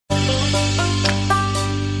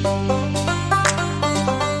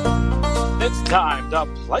time to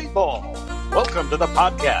play ball. Welcome to the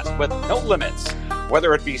podcast with no limits.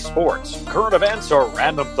 Whether it be sports, current events, or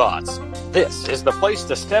random thoughts, this is the place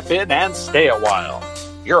to step in and stay a while.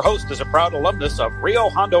 Your host is a proud alumnus of Rio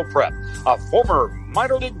Hondo Prep, a former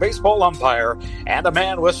minor league baseball umpire, and a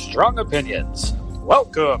man with strong opinions.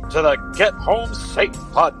 Welcome to the Get Home Safe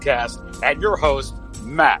podcast and your host,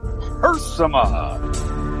 Matt Hersema.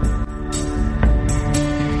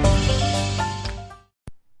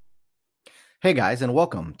 Hey guys, and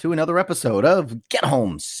welcome to another episode of Get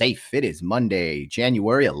Home Safe. It is Monday,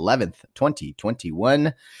 January 11th,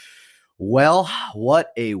 2021. Well,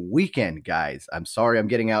 what a weekend, guys. I'm sorry I'm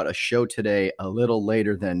getting out a show today a little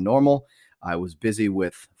later than normal. I was busy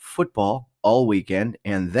with football all weekend,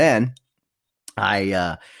 and then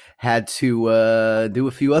I had to do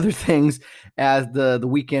a few other things as the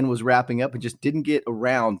weekend was wrapping up and just didn't get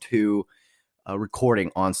around to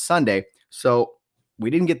recording on Sunday. So we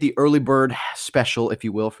didn't get the early bird special, if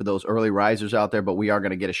you will, for those early risers out there, but we are going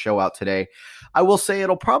to get a show out today. I will say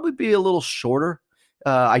it'll probably be a little shorter.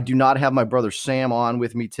 I do not have my brother Sam on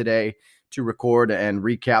with me today to record and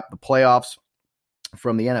recap the playoffs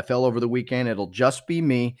from the NFL over the weekend. It'll just be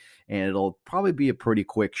me, and it'll probably be a pretty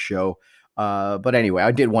quick show. But anyway,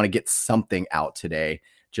 I did want to get something out today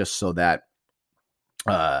just so that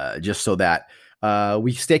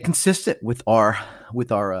we stay consistent with our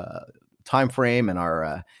time frame and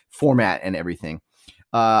our format and everything.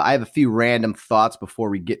 I have a few random thoughts before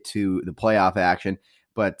we get to the playoff action,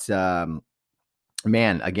 but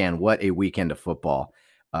man, again, what a weekend of football.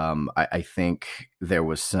 I think there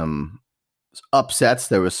was some upsets,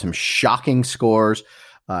 there was some shocking scores,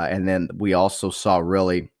 and then we also saw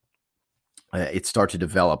really it start to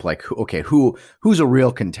develop like, okay, who's a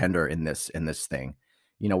real contender in this thing?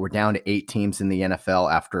 You know, we're down to 8 teams in the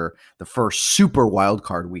NFL after the first super wild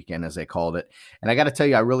card weekend, as they called it. And I got to tell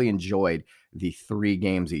you, I really enjoyed the 3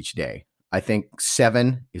 games each day. I think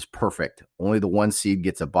 7 is perfect. Only the 1 seed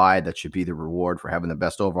gets a bye. That should be the reward for having the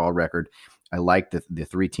best overall record. I like the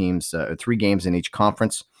 3 teams, 3 games in each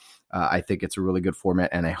conference. I think it's a really good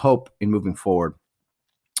format, and I hope in moving forward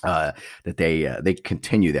that they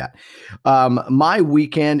continue that. My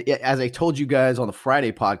weekend, as I told you guys on the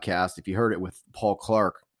Friday podcast, if you heard it with Paul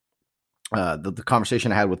Clark, the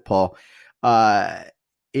conversation I had with Paul,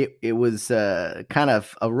 it was kind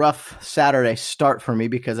of a rough Saturday start for me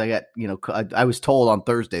because I got, I was told on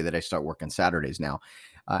Thursday that I start working Saturdays now.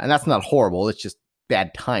 And that's not horrible. It's just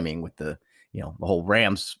bad timing with the whole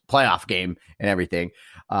Rams playoff game and everything.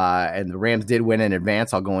 And the Rams did win in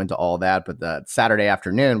advance. I'll go into all that, but the Saturday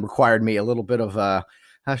afternoon required me a little bit of,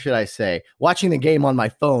 how should I say, watching the game on my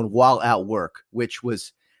phone while at work, which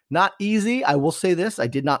was not easy. I will say this. I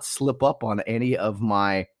did not slip up on any of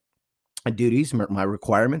my duties, my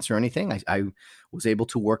requirements or anything. I was able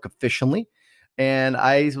to work efficiently, and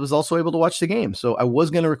I was also able to watch the game. So I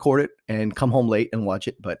was going to record it and come home late and watch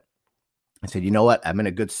it, but I said, you know what? I'm in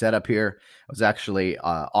a good setup here. I was actually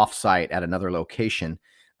off-site at another location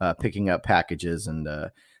picking up packages and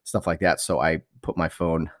stuff like that. So I put my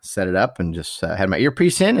phone, set it up, and just had my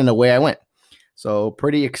earpiece in, and away I went. So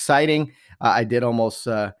pretty exciting. I did almost,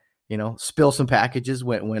 spill some packages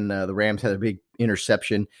when the Rams had a big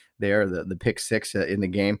interception there, the pick 6 in the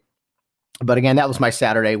game. But again, that was my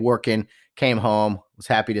Saturday working, came home, was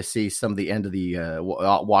happy to see some of the end of the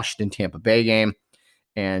Washington-Tampa Bay game,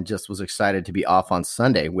 and just was excited to be off on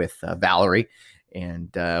Sunday with Valerie.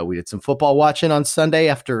 And we did some football watching on Sunday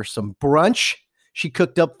after some brunch she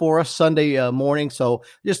cooked up for us Sunday morning. So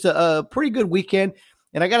just a pretty good weekend.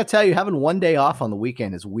 And I got to tell you, having one day off on the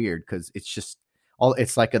weekend is weird because it's just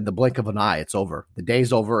it's like the blink of an eye. It's over. The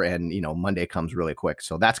day's over, and, Monday comes really quick.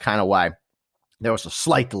 So that's kind of why there was a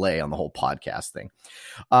slight delay on the whole podcast thing.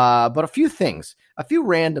 But a few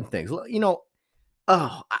random things.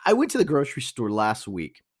 I went to the grocery store last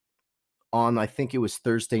week on, I think it was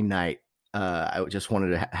Thursday night. I just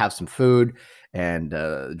wanted to have some food and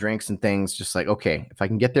drinks and things. Just like, okay, if I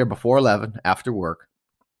can get there before 11 after work,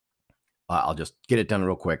 I'll just get it done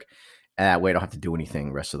real quick. And that way I don't have to do anything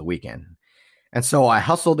the rest of the weekend. And so I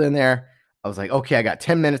hustled in there. I was like, okay, I got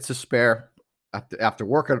 10 minutes to spare after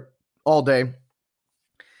working all day.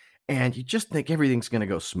 And you just think everything's going to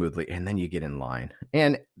go smoothly. And then you get in line.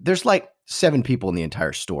 And there's like 7 people in the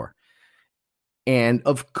entire store. And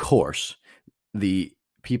of course, the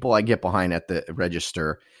people I get behind at the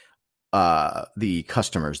register, the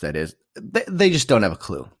customers, that is, they just don't have a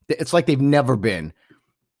clue. It's like they've never been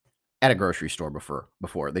at a grocery store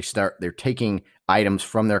before. They're taking items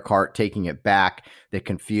from their cart, taking it back. They're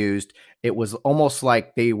confused. It was almost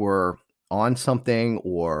like they were on something,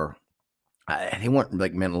 or they weren't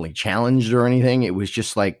like mentally challenged or anything. It was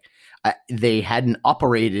just like, they hadn't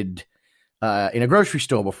operated in a grocery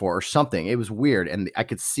store before or something. It was weird, and I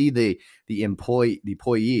could see the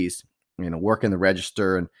employees, working the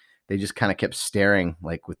register, and they just kind of kept staring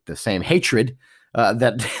like with the same hatred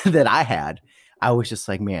that that I had. I was just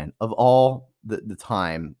like, man, of all the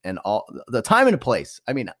time and all the time and the place.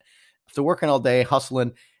 I mean, after working all day,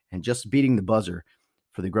 hustling, and just beating the buzzer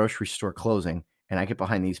for the grocery store closing, and I get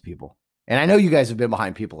behind these people. And I know you guys have been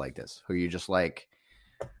behind people like this, who you're just like,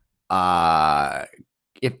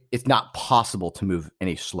 if it's not possible to move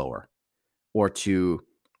any slower, or to,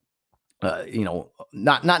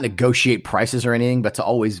 not negotiate prices or anything, but to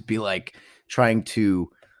always be like trying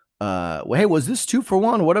to, well, hey, was this 2 for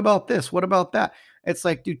 $1? What about this? What about that? It's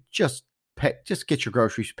like, dude, just get your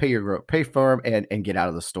groceries, pay for them, and get out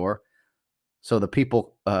of the store. So the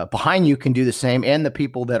people behind you can do the same, and the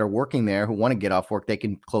people that are working there who want to get off work, they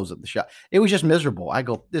can close up the shop. It was just miserable. I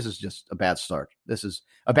go, this is just a bad start. This is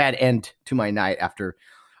a bad end to my night. After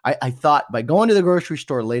I thought, by going to the grocery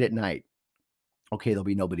store late at night, okay, there'll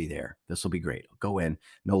be nobody there. This will be great. I'll go in,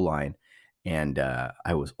 no line. And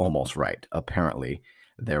I was almost right. Apparently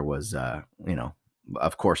there was,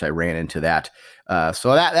 of course I ran into that.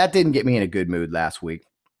 So that didn't get me in a good mood last week.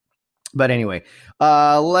 But anyway,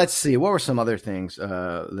 let's see. What were some other things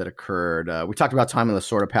that occurred? We talked about Tommy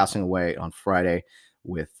Lasorda passing away on Friday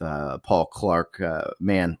with Paul Clark.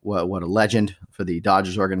 Man, what a legend for the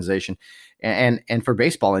Dodgers organization and for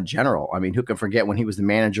baseball in general. I mean, who can forget when he was the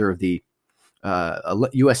manager of the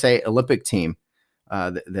USA Olympic team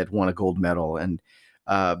that won a gold medal? And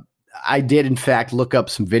I did, in fact, look up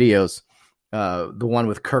some videos. The one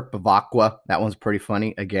with Kirk Bavacqua, that one's pretty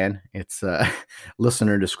funny. Again, it's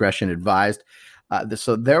listener discretion advised.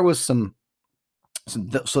 So there was some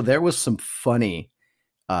funny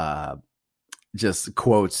just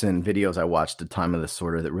quotes and videos I watched at Time of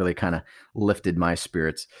Lasorda that really kind of lifted my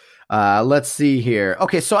spirits. Let's see here.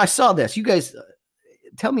 Okay, so I saw this. You guys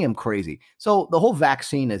tell me I'm crazy. So the whole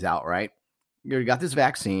vaccine is out, right? You got this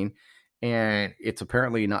vaccine, and it's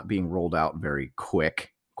apparently not being rolled out very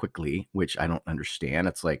quickly, which I don't understand.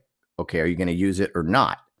 It's like, okay, are you going to use it or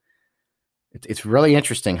not? It's really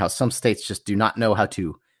interesting how some states just do not know how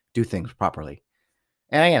to do things properly.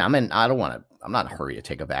 And again, I'm not in a hurry to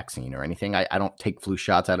take a vaccine or anything. I don't take flu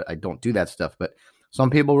shots. I don't do that stuff, but some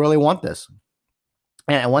people really want this.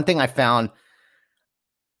 And one thing I found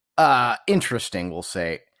interesting, we'll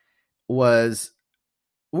say, was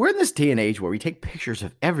we're in this day and age where we take pictures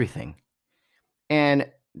of everything.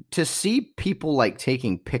 And to see people like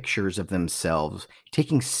taking pictures of themselves,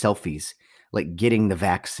 taking selfies, like getting the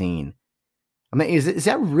vaccine. I mean, is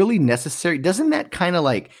that really necessary? Doesn't that kind of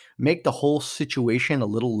like make the whole situation a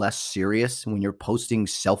little less serious when you're posting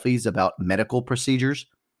selfies about medical procedures?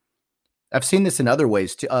 I've seen this in other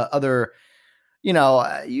ways too.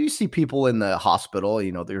 You see people in the hospital,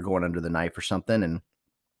 they're going under the knife or something, and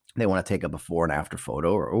they want to take a before and after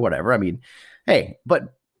photo or whatever. I mean, hey,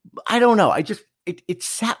 but I don't know. It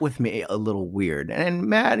sat with me a little weird. And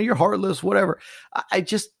man, you're heartless, whatever. I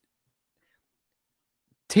just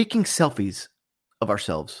taking selfies of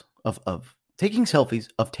ourselves, of taking selfies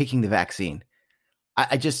of taking the vaccine.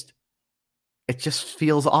 It just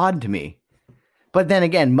feels odd to me. But then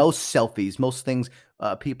again, most things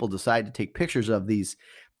people decide to take pictures of these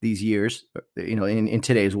years, in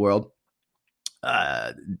today's world,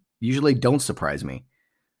 usually don't surprise me.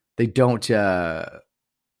 They don't, I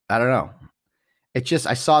don't know.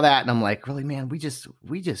 I saw that and I'm like, really, man, we just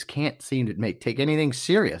can't seem to take anything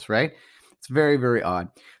serious, right? It's very, very odd.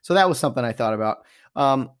 So that was something I thought about.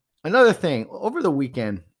 Another thing over the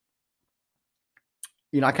weekend,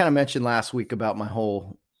 I kind of mentioned last week about my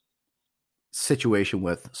whole situation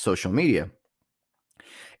with social media,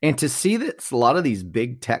 and to see that a lot of these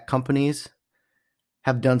big tech companies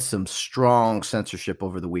have done some strong censorship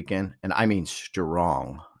over the weekend. And I mean,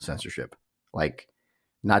 strong censorship, like,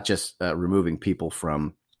 not just removing people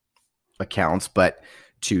from accounts, but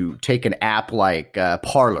to take an app like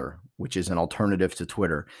Parler, which is an alternative to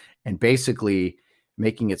Twitter, and basically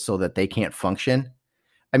making it so that they can't function.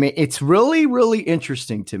 I mean, it's really, really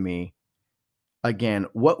interesting to me, again,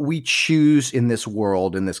 what we choose in this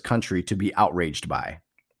world, in this country, to be outraged by.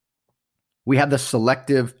 We have the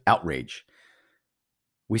selective outrage.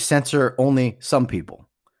 We censor only some people.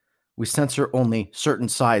 We censor only certain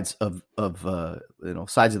sides of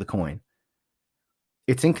sides of the coin.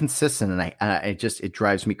 It's inconsistent, and it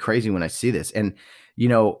drives me crazy when I see this. And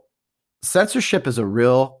censorship is a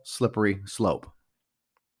real slippery slope.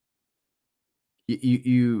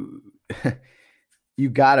 You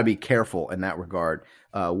got to be careful in that regard.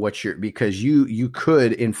 Because you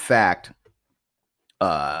could, in fact,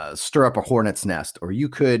 stir up a hornet's nest, or you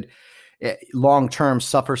could long term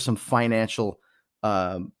suffer some financial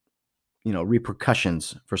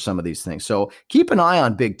repercussions for some of these things. So keep an eye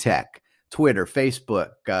on big tech, Twitter,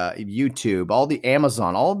 Facebook, YouTube, all the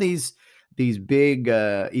Amazon, all these big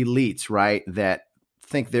elites, right, that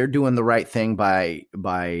think they're doing the right thing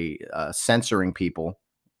by censoring people.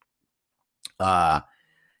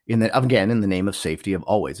 In the name of safety of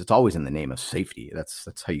always. It's always in the name of safety.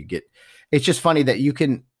 That's how you get. It's just funny that you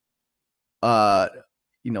can,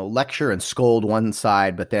 lecture and scold one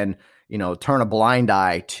side, but then, turn a blind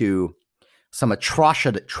eye to some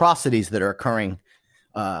atrocities that are occurring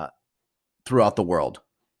throughout the world.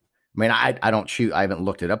 I mean, I haven't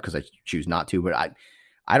looked it up because I choose not to, but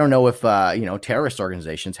I don't know if, terrorist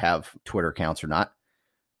organizations have Twitter accounts or not.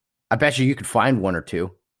 I bet you could find one or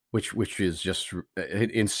two, which is just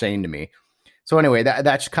insane to me. So anyway,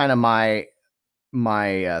 that's kind of my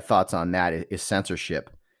thoughts on that is censorship.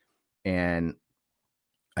 And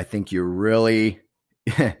I think you're really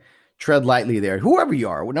tread lightly there, whoever you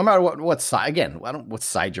are, no matter what side, again, what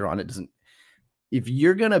side you're on. It doesn't, if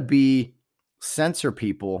you're going to censor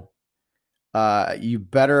people, you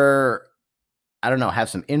better, I don't know, have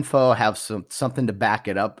some info, have something to back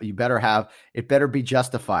it up. It better be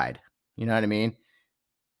justified. You know what I mean?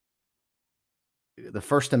 The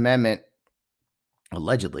First Amendment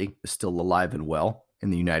allegedly is still alive and well in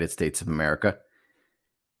the United States of America.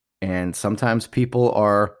 And sometimes people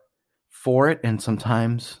are for it and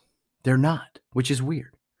sometimes they're not, which is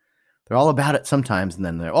weird. They're all about it sometimes and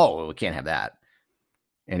then they're, well, we can't have that.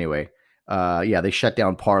 Anyway, they shut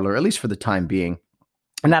down Parler, at least for the time being.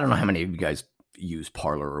 And I don't know how many of you guys use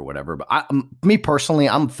Parler or whatever, but me personally,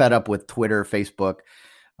 I'm fed up with Twitter, Facebook.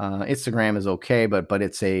 Instagram is okay, but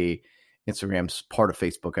Instagram's part of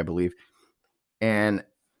Facebook, I believe. And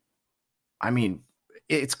I mean,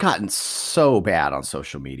 it's gotten so bad on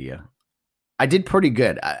social media. I did pretty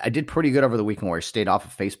good. I did pretty good over the weekend where I stayed off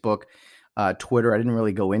of Facebook, Twitter. I didn't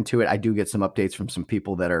really go into it. I do get some updates from some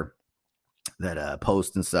people that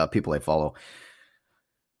post and stuff, people I follow.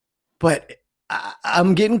 But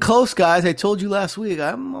I'm getting close, guys. I told you last week,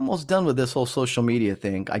 I'm almost done with this whole social media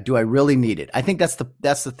thing. Do I really need it? I think that's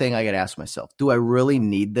the thing I got to ask myself. Do I really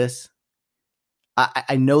need this?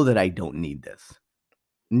 I know that I don't need this.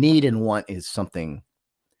 Need and want is something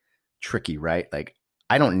tricky, right? Like,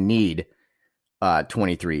 I don't need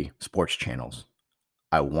 23 sports channels.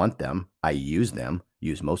 I want them. I use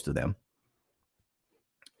most of them.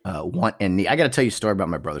 Want and need. I got to tell you a story about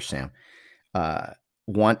my brother, Sam.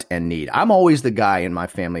 Want and need. I'm always the guy in my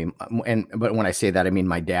family. But when I say that, I mean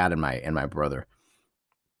my dad and my brother.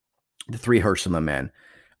 The three Hersema men.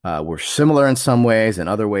 We're similar in some ways, and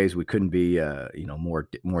other ways we couldn't be,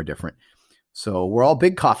 more different. So we're all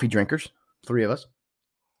big coffee drinkers, three of us.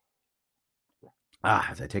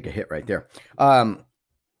 As I take a hit right there.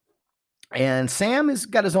 And Sam has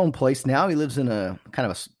got his own place now. He lives in a kind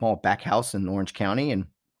of a small back house in Orange County. And,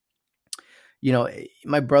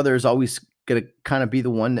 my brother is always going to kind of be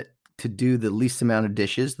the one to do the least amount of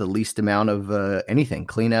dishes, the least amount of anything,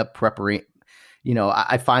 cleanup, preparation.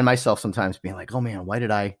 I find myself sometimes being like, oh man, why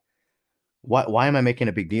am I making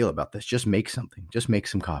a big deal about this? Just make something, just make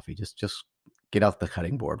some coffee, just get out the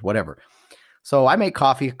cutting board, whatever. So I make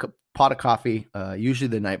coffee, a pot of coffee, usually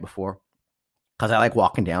the night before, because I like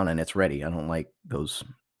walking down and it's ready. I don't like those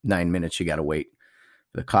 9 minutes you got to wait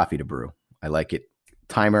for the coffee to brew. I like it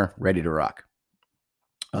timer, ready to rock.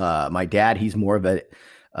 My dad, he's more of a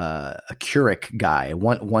Keurig guy,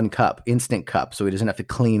 one cup, instant cup, so he doesn't have to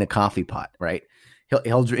clean a coffee pot, right?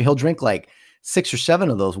 He'll drink like 6 or 7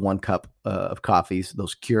 of those 1 cup of coffees,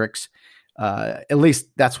 those Keurigs. At least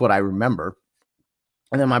that's what I remember.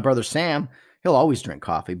 And then my brother Sam, he'll always drink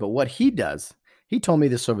coffee, but what he does, he told me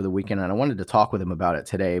this over the weekend, and I wanted to talk with him about it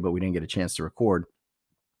today, but we didn't get a chance to record,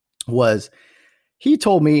 was he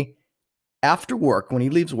told me after work, when he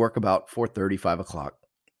leaves work about 4:30, 5 o'clock,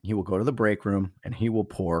 he will go to the break room and he will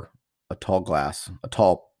pour a tall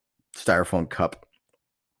styrofoam cup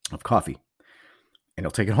of coffee, and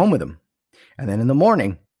he'll take it home with him. And then in the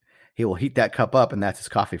morning, he will heat that cup up, and that's his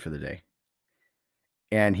coffee for the day.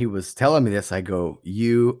 And he was telling me this. I go,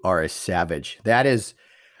 you are a savage. That's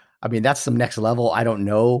some next level. I don't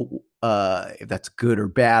know if that's good or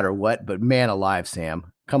bad or what, but man alive,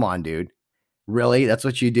 Sam, come on, dude. Really? That's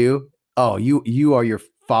what you do? Oh, you are your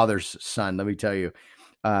father's son. Let me tell you.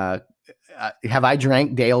 Have I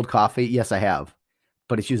drank day old coffee? Yes, I have,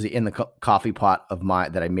 but it's usually in the coffee pot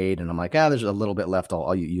that I made. And I'm like, there's a little bit left.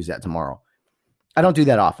 I'll use that tomorrow. I don't do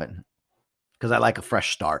that often because I like a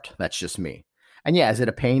fresh start. That's just me. And yeah, is it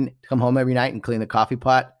a pain to come home every night and clean the coffee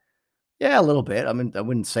pot? Yeah, a little bit. I mean, I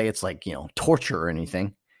wouldn't say it's like, torture or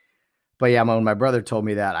anything. But yeah, when my brother told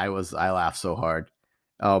me that, I laughed so hard.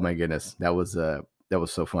 Oh my goodness. That was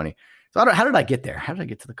so funny. So how did I get there? How did I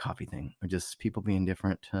get to the coffee thing? Or just people being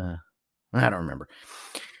different? I don't remember.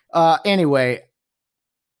 Anyway,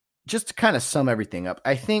 just to kind of sum everything up,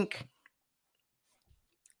 I think,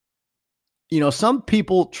 some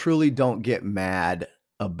people truly don't get mad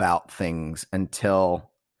about things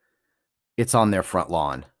until it's on their front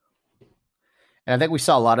lawn. And I think we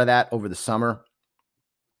saw a lot of that over the summer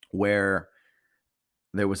where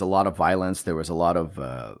there was a lot of violence. There was a lot of,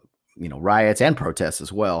 riots and protests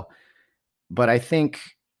as well. But I think,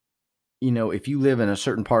 if you live in a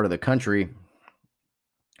certain part of the country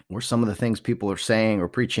where some of the things people are saying or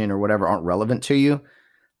preaching or whatever aren't relevant to you,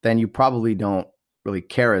 then you probably don't really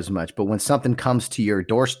care as much. But when something comes to your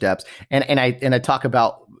doorsteps, and I talk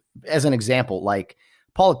about, as an example, like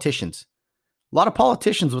politicians, a lot of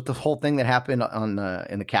politicians with the whole thing that happened in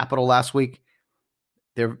the Capitol last week,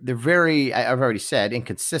 they're very, I've already said,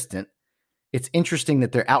 inconsistent. It's interesting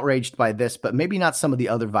that they're outraged by this, but maybe not some of the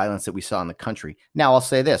other violence that we saw in the country. Now, I'll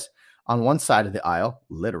say this. On one side of the aisle,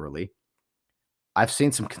 literally, I've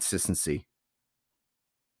seen some consistency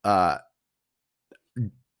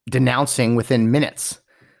denouncing within minutes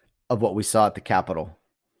of what we saw at the Capitol.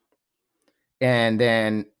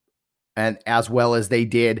 And as well as they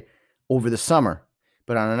did over the summer.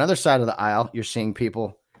 But on another side of the aisle, you're seeing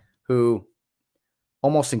people who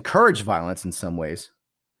almost encourage violence in some ways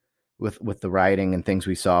with the rioting and things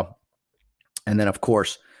we saw. And then, of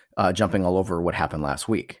course, jumping all over what happened last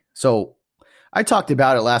week. So I talked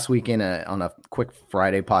about it last week on a quick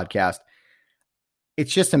Friday podcast.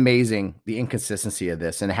 It's just amazing the inconsistency of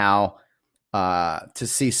this and how to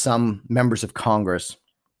see some members of Congress,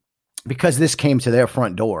 because this came to their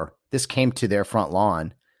front door, this came to their front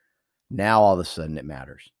lawn. Now, all of a sudden it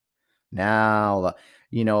matters. Now,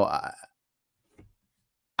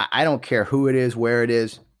 I don't care who it is, where it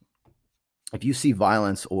is. If you see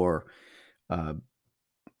violence or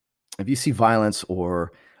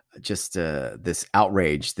just this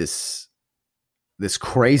outrage, this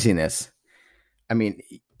craziness, I mean,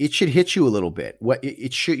 it should hit you a little bit.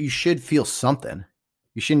 You should feel something.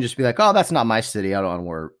 You shouldn't just be like, oh, that's not my city. I don't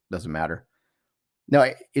know, it doesn't matter. Now,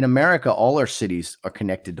 in America, all our cities are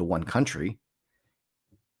connected to one country.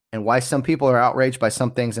 And why some people are outraged by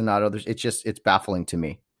some things and not others, it's baffling to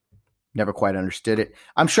me. Never quite understood it.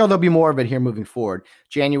 I'm sure there'll be more of it here moving forward.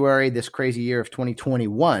 January, this crazy year of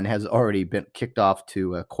 2021, has already been kicked off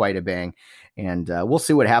to quite a bang. And we'll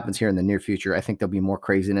see what happens here in the near future. I think there'll be more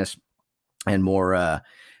craziness and more.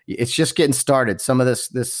 It's just getting started. Some of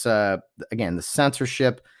this again, the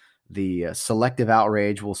censorship, the selective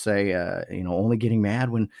outrage, we'll say, only getting mad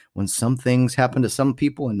when some things happen to some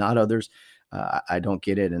people and not others. I don't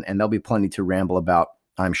get it. And there'll be plenty to ramble about,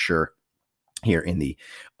 I'm sure, here in the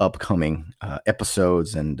upcoming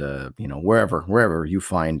episodes and, wherever you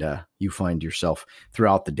find yourself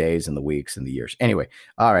throughout the days and the weeks and the years. Anyway,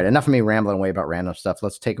 all right, enough of me rambling away about random stuff.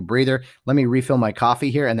 Let's take a breather. Let me refill my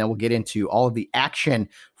coffee here, and then we'll get into all of the action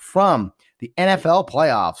from the NFL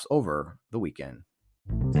playoffs over the weekend.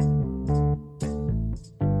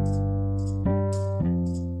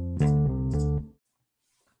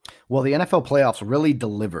 Well, the NFL playoffs really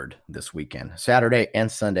delivered this weekend, Saturday and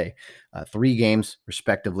Sunday, 3 games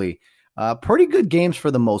respectively. Pretty good games for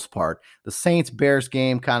the most part. The Saints-Bears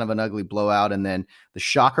game, kind of an ugly blowout. And then the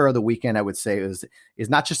shocker of the weekend, I would say, is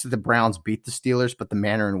not just that the Browns beat the Steelers, but the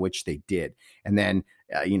manner in which they did. And then,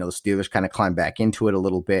 the Steelers kind of climbed back into it a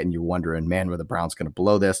little bit, and you're wondering, man, were the Browns going to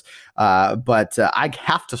blow this? But I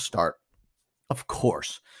have to start, of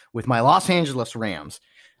course, with my Los Angeles Rams.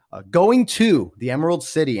 Going to the Emerald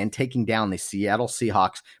City and taking down the Seattle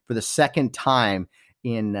Seahawks for the second time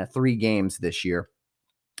in 3 games this year.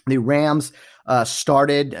 The Rams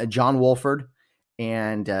started John Wolford,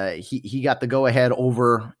 and he got the go-ahead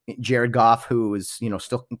over Jared Goff, who is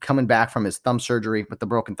still coming back from his thumb surgery with the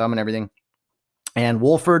broken thumb and everything. And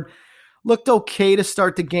Wolford looked okay to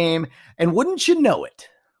start the game, and wouldn't you know it?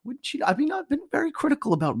 I've been very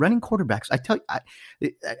critical about running quarterbacks. I tell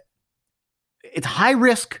you, it's high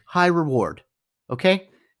risk, high reward. Okay.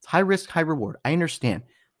 It's high risk, high reward. I understand.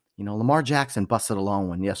 Lamar Jackson busted a long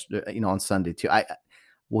one yesterday, on Sunday too.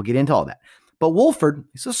 We'll get into all that. But Wolford,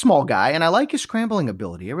 he's a small guy, and I like his scrambling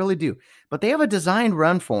ability. I really do. But they have a designed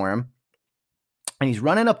run for him, and he's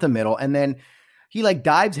running up the middle, and then he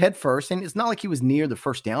dives head first, and it's not like he was near the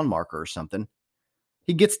first down marker or something.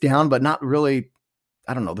 He gets down, but not really,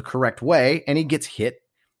 the correct way, and he gets hit,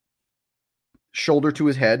 shoulder to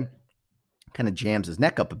his head, kind of jams his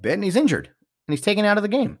neck up a bit, and he's injured, and he's taken out of the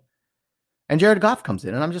game. And Jared Goff comes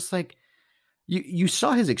in, and I'm just like, you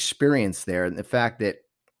saw his experience there, and the fact that,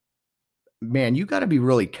 man, you got to be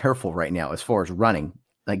really careful right now as far as running.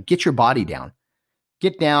 Like, get your body down,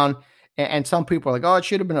 get down. And some people are like, oh, it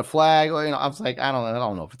should have been a flag. Well, I was like, I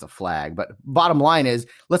don't know if it's a flag, but bottom line is,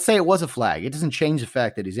 let's say it was a flag. It doesn't change the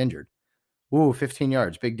fact that he's injured. Ooh, 15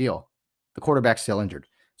 yards, big deal. The quarterback's still injured.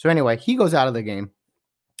 So anyway, he goes out of the game.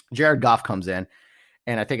 Jared Goff comes in,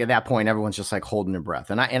 and I think at that point everyone's just like holding their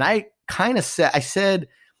breath. And I kind of said,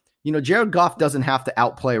 Jared Goff doesn't have to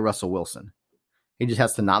outplay Russell Wilson. He just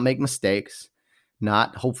has to not make mistakes,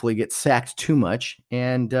 not hopefully get sacked too much,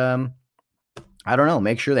 and I don't know,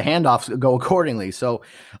 make sure the handoffs go accordingly. So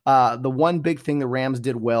the one big thing the Rams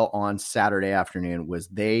did well on Saturday afternoon was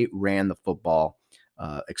they ran the football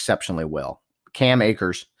exceptionally well. Cam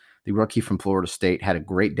Akers, the rookie from Florida State, had a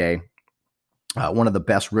great day. One of the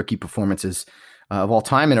best rookie performances of all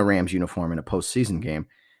time in a Rams uniform in a postseason game.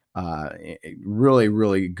 Really,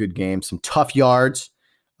 really good game. Some tough yards.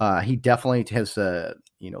 He definitely has,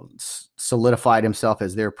 solidified himself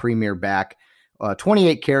as their premier back.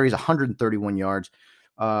 28 carries, 131 yards.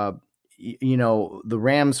 The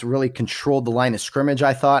Rams really controlled the line of scrimmage,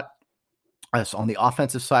 I thought, on the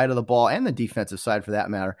offensive side of the ball and the defensive side for that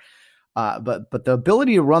matter. But the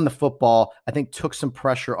ability to run the football, I think, took some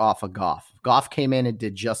pressure off of Goff. Goff came in and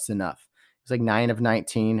did just enough. It was like 9 of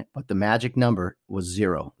 19, but the magic number was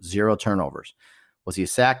 0 turnovers. Was he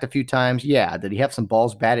sacked a few times? Yeah. Did he have some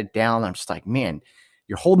balls batted down? I'm just like, man,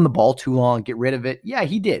 you're holding the ball too long. Get rid of it. Yeah,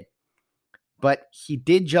 he did. But he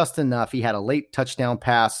did just enough. He had a late touchdown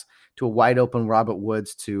pass to a wide open Robert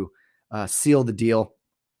Woods to seal the deal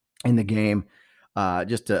in the game.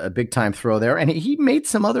 Just a big time throw there. And he made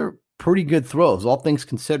some other pretty good throws, all things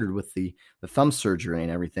considered, with the thumb surgery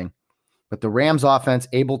and everything. But the Rams offense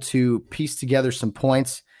able to piece together some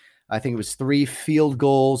points. I think it was 3 field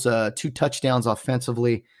goals, 2 touchdowns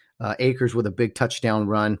offensively. Akers with a big touchdown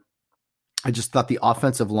run. I just thought the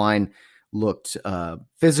offensive line looked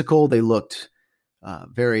physical. They looked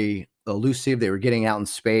very elusive. They were getting out in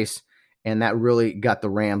space, and that really got the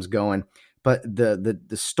Rams going. But the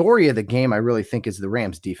story of the game, I really think, is the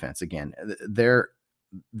Rams defense. Again,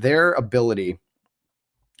 their ability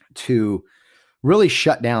to really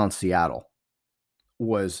shut down Seattle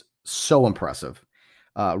was so impressive.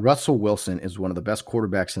 Russell Wilson is one of the best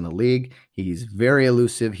quarterbacks in the league. He's very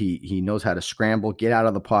elusive. He knows how to scramble, get out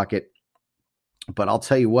of the pocket. But I'll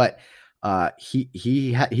tell you what,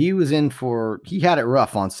 he had it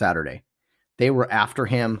rough on Saturday. They were after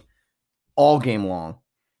him all game long.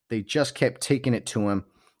 They just kept taking it to him.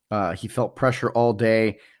 He felt pressure all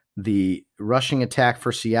day. The rushing attack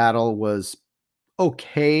for Seattle was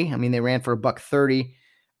okay. I mean, they ran for $130.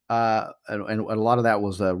 And a lot of that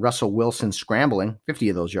was Russell Wilson scrambling. 50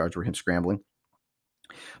 of those yards were him scrambling.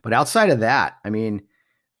 But outside of that, I mean,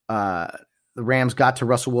 the Rams got to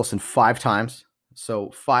Russell Wilson 5 times.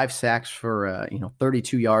 So 5 sacks for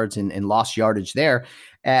 32 yards and lost yardage there.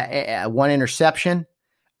 1 interception.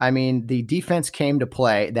 I mean, the defense came to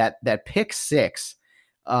play. That pick 6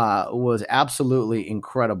 was absolutely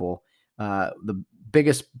incredible. The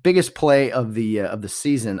biggest play of the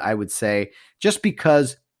season, I would say, just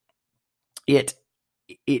because it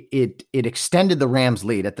extended the Rams'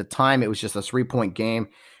 lead. At the time, it was just a 3-point game,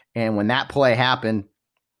 and when that play happened,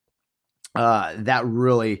 that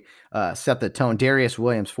really set the tone. Darius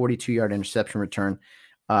Williams, 42-yard interception return.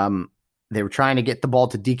 They were trying to get the ball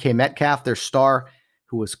to DK Metcalf, their star,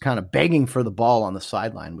 who was kind of begging for the ball on the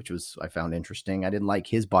sideline, which I found interesting. I didn't like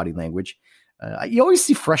his body language. You always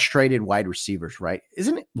see frustrated wide receivers, right?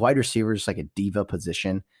 Isn't it wide receivers like a diva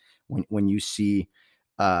position when you see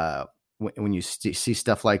see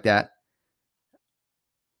stuff like that?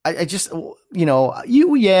 I just,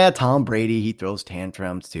 Tom Brady, he throws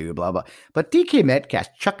tantrums too, blah, blah. But DK Metcalf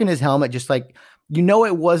chucking his helmet, just like,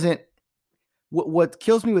 it wasn't. What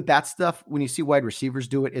kills me with that stuff when you see wide receivers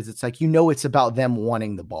do it is it's like, it's about them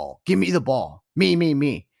wanting the ball. Give me the ball.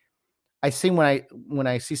 Me. I see when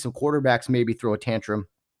I see some quarterbacks maybe throw a tantrum,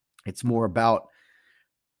 it's more about,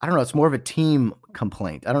 I don't know, it's more of a team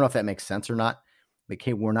complaint. I don't know if that makes sense or not. Like,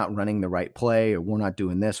 hey, we're not running the right play, or we're not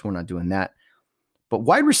doing this, we're not doing that. But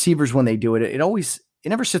wide receivers, when they do it, it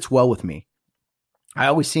never sits well with me. I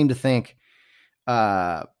always seem to think,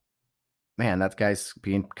 man, that guy's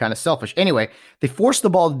being kind of selfish. Anyway, they forced the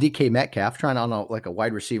ball to DK Metcalf, trying on a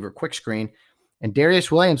wide receiver quick screen. And Darius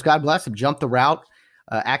Williams, God bless him, jumped the route,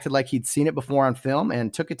 acted like he'd seen it before on film,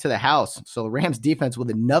 and took it to the house. So the Rams defense with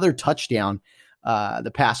another touchdown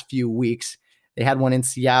the past few weeks. They had one in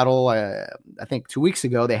Seattle, I think 2 weeks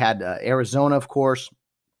ago. They had Arizona, of course,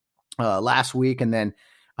 last week. And then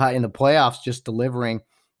in the playoffs, just delivering.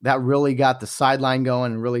 That really got the sideline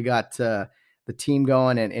going, and really got the team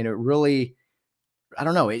going, and it really, I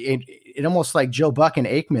don't know, it almost like Joe Buck and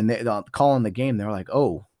Aikman they calling the game. They're like,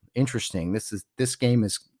 oh, interesting. This game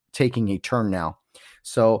is taking a turn now.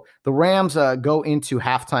 So the Rams go into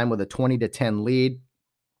halftime with a 20-10 lead.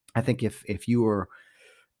 I think if you were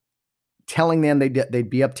telling them they'd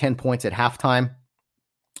be up 10 points at halftime,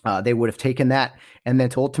 they would have taken that. And then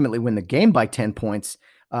to ultimately win the game by 10 points,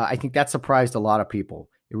 I think that surprised a lot of people.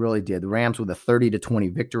 It really did. The Rams with a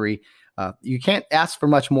 30-20 victory. You can't ask for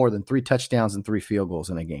much more than 3 touchdowns and 3 field goals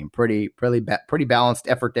in a game. Pretty balanced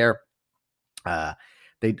effort there.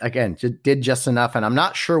 They, again, did just enough, and I'm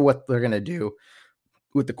not sure what they're going to do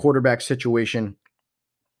with the quarterback situation.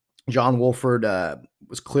 John Wolford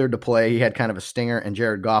was cleared to play. He had kind of a stinger, and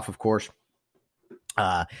Jared Goff, of course,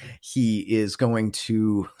 he is going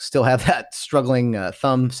to still have that struggling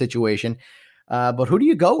thumb situation. But who do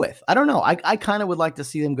you go with? I don't know. I kind of would like to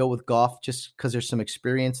see them go with Goff just because there's some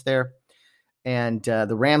experience there. And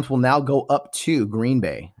the Rams will now go up to Green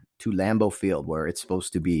Bay, to Lambeau Field, where it's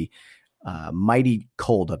supposed to be mighty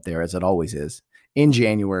cold up there, as it always is in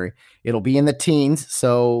January. It'll be in the teens.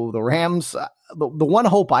 So the Rams, the one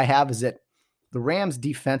hope I have is that the Rams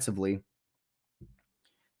defensively,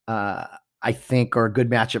 I think, are a good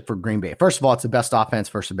matchup for Green Bay. First of all, it's the best offense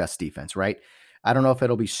versus the best defense, right? I don't know if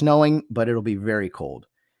it'll be snowing, but it'll be very cold.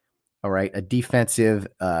 All right. A defensive,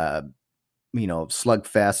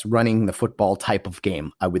 slugfest, running the football type of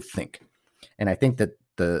game, I would think. And I think that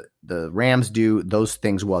the Rams do those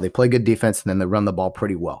things well. They play good defense, and then they run the ball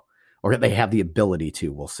pretty well, or they have the ability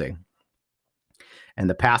to, we'll see. And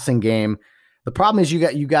the passing game, the problem is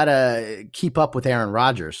you got to keep up with Aaron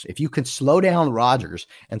Rodgers. If you can slow down Rodgers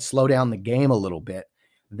and slow down the game a little bit,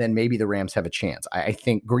 then maybe the Rams have a chance. I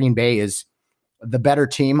think Green Bay is the better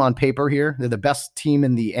team on paper here. They're the best team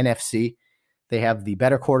in the NFC. They have the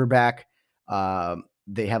better quarterback.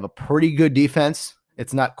 They have a pretty good defense.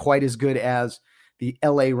 It's not quite as good as the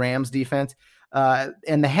LA Rams defense.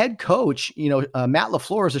 And the head coach, Matt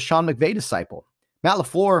LaFleur is a Sean McVay disciple. Matt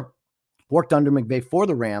LaFleur worked under McVay for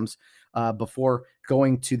the Rams before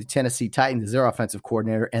going to the Tennessee Titans as their offensive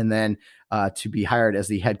coordinator, and then to be hired as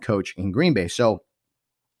the head coach in Green Bay. So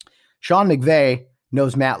Sean McVay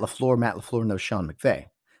knows Matt LaFleur. Matt LaFleur knows Sean McVay.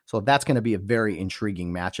 So that's going to be a very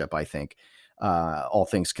intriguing matchup, I think, all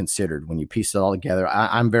things considered. When you piece it all together,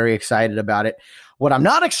 I'm very excited about it. What I'm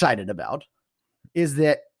not excited about is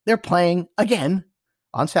that they're playing again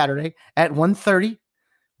on Saturday at 1:30,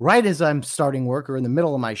 right as I'm starting work or in the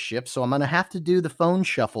middle of my shift. So I'm going to have to do the phone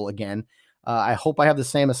shuffle again. I hope I have the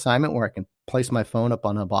same assignment where I can place my phone up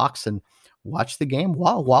on a box and watch the game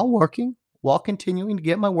while working, while continuing to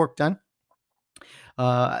get my work done.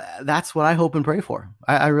 That's what I hope and pray for.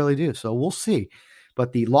 I really do. So we'll see.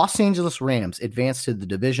 But the Los Angeles Rams advanced to the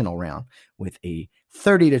divisional round with a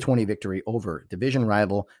 30-20 victory over division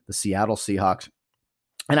rival, the Seattle Seahawks.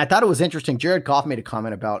 And I thought it was interesting. Jared Goff made a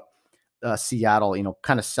comment about Seattle,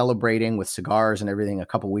 kind of celebrating with cigars and everything a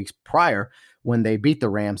couple weeks prior when they beat the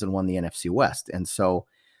Rams and won the NFC West. And so,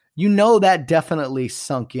 that definitely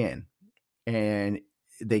sunk in, and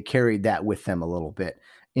they carried that with them a little bit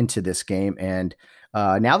into this game. And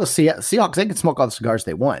now the Seahawks, they can smoke all the cigars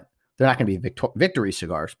they want. They're not going to be victory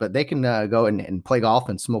cigars, but they can go and play golf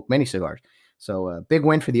and smoke many cigars. So big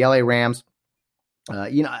win for the LA Rams.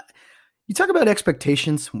 You talk about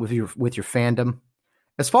expectations with your fandom.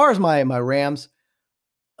 As far as my Rams,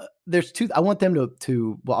 there's two. I want them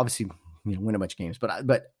to obviously win a bunch of games,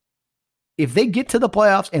 but if they get to the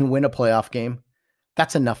playoffs and win a playoff game,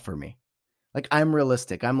 that's enough for me. Like, I'm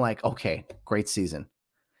realistic. I'm like, okay, great season.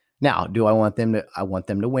 Now, do I want them to? I want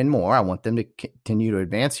them to win more. I want them to continue to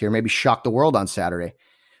advance here. Maybe shock the world on Saturday.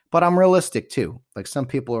 But I'm realistic too. Like, some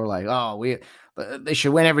people are like, oh, they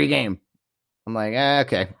should win every game. I'm like,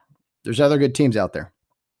 okay. There's other good teams out there,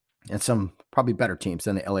 and some probably better teams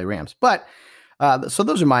than the LA Rams. But so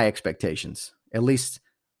those are my expectations, at least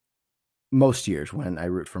most years when I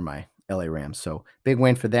root for my LA Rams. So big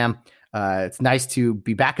win for them. It's nice to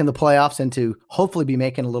be back in the playoffs and to hopefully be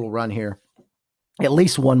making a little run here. At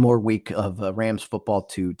least one more week of Rams football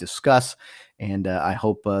to discuss, and I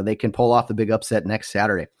hope they can pull off the big upset next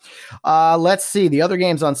Saturday. Let's see the other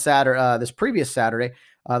games on Saturday. This previous Saturday.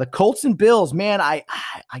 The Colts and Bills, man, I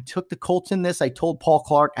took the Colts in this. I told Paul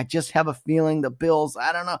Clark, I just have a feeling the Bills,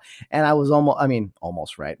 I don't know. And I was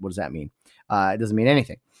almost right. What does that mean? It doesn't mean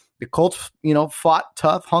anything. The Colts, fought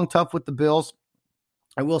tough, hung tough with the Bills.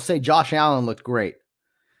 I will say Josh Allen looked great.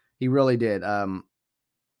 He really did.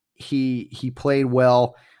 He played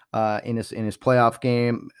well in his playoff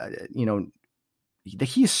game.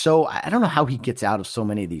 He's so, I don't know how he gets out of so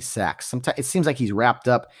many of these sacks. Sometimes it seems like he's wrapped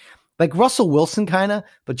up. like Russell Wilson kind of,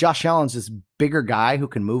 but Josh Allen's this bigger guy who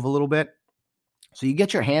can move a little bit. So you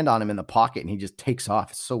get your hand on him in the pocket and he just takes off.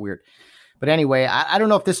 It's so weird. But anyway, I don't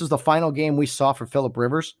know if this was the final game we saw for Phillip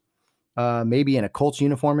Rivers. Maybe in a Colts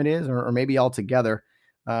uniform it is, or maybe altogether.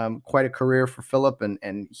 Quite a career for Phillip,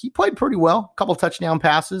 and he played pretty well. A couple touchdown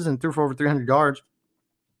passes and threw for over 300 yards.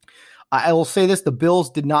 I will say this, the Bills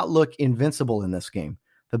did not look invincible in this game.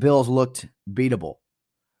 The Bills looked beatable.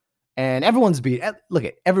 And everyone's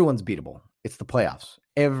beatable. It's the playoffs.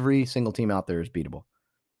 Every single team out there is beatable.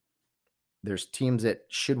 There's teams that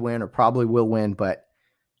should win or probably will win, but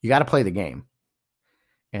you got to play the game.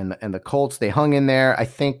 And the Colts, they hung in there. I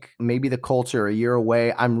think maybe the Colts are a year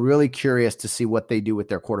away. I'm really curious to see what they do with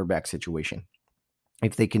their quarterback situation.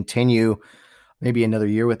 If they continue maybe another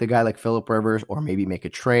year with a guy like Phillip Rivers, or maybe make a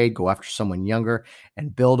trade, go after someone younger,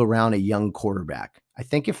 and build around a young quarterback. I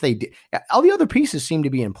think if they did, all the other pieces seem to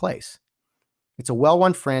be in place. It's a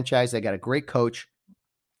well-run franchise. They got a great coach.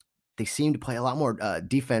 They seem to play a lot more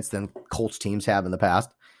defense than Colts teams have in the past.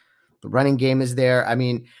 The running game is there. I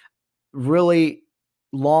mean, really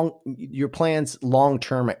your plans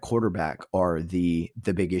long-term at quarterback are the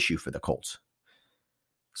big issue for the Colts.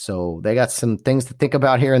 So they got some things to think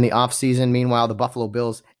about here in the offseason. Meanwhile, the Buffalo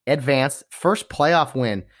Bills advanced. First playoff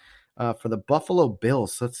win for the Buffalo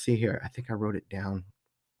Bills. Let's see here. I think I wrote it down.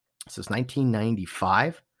 This is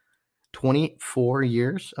 1995. 24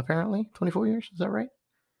 years, apparently. 24 years. Is that right?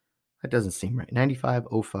 That doesn't seem right. 95,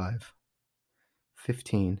 05,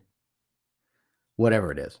 15.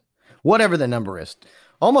 Whatever it is. Whatever the number is.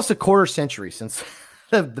 Almost a quarter century since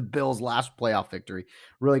the Bills' last playoff victory.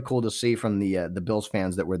 Really cool to see from the Bills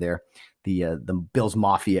fans that were there. The Bills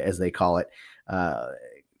Mafia, as they call it. A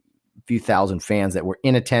few thousand fans that were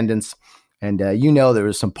in attendance. And there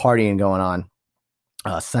was some partying going on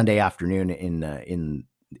Sunday afternoon in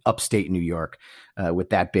upstate New York with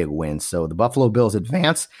that big win. So the Buffalo Bills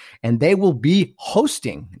advance, and they will be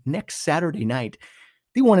hosting next Saturday night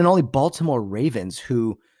the one and only Baltimore Ravens,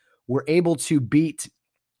 who were able to beat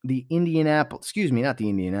the not the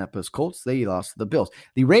Indianapolis Colts. They lost to the Bills.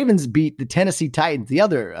 The Ravens beat the Tennessee Titans, the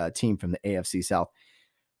other team from the AFC South.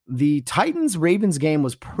 The Titans-Ravens game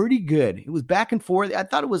was pretty good. It was back and forth. I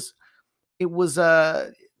thought it was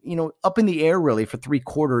up in the air really for three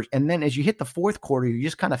quarters. And then as you hit the fourth quarter, you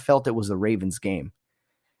just kind of felt it was the Ravens game.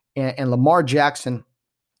 And Lamar Jackson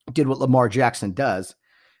did what Lamar Jackson does.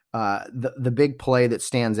 The big play that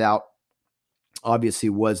stands out, obviously,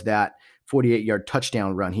 was that 48-yard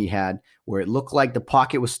touchdown run he had where it looked like the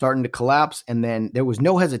pocket was starting to collapse, and then there was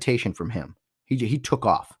no hesitation from him. He took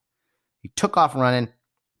off. He took off running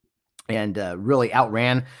and really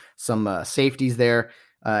outran some safeties there,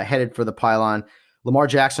 headed for the pylon. Lamar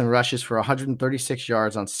Jackson rushes for 136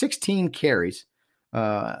 yards on 16 carries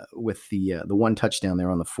with the one touchdown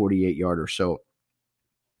there on the 48-yarder. So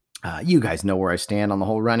you guys know where I stand on the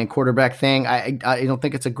whole running quarterback thing. I don't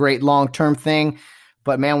think it's a great long-term thing,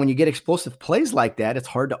 but man, when you get explosive plays like that, it's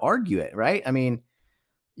hard to argue it, right? I mean,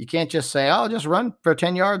 you can't just say, "Oh, just run for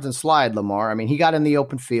 10 yards and slide, Lamar." I mean, he got in the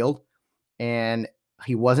open field and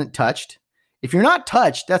he wasn't touched. If you're not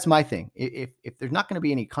touched, that's my thing. If there's not going to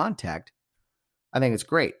be any contact, I think it's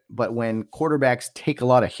great. But when quarterbacks take a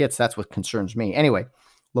lot of hits, that's what concerns me. Anyway,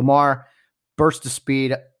 Lamar burst to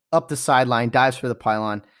speed up the sideline, dives for the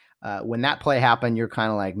pylon. When that play happened, you're kind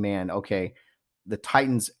of like, man, okay, the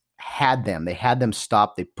Titans had them. They had them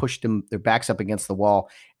stopped. They pushed them, their backs up against the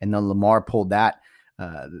wall, and then Lamar pulled that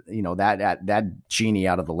genie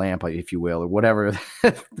out of the lamp, if you will, or whatever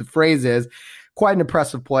the phrase is. Quite an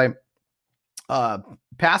impressive play.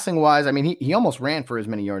 Passing wise, I mean, he almost ran for as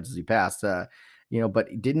many yards as he passed. But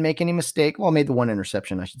he didn't make any mistake. Well, made the one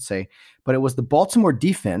interception, I should say. But it was the Baltimore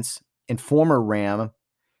defense and former Ram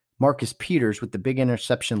Marcus Peters with the big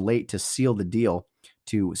interception late to seal the deal,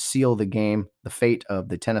 to seal the game, the fate of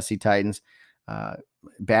the Tennessee Titans.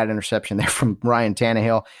 Bad interception there from Ryan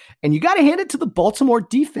Tannehill. And you got to hand it to the Baltimore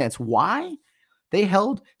defense. Why? They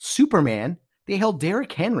held Superman. They held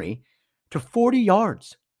Derrick Henry to 40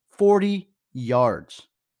 yards. 40 yards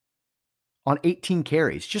on 18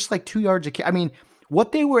 carries, just like 2 yards a carry. I mean,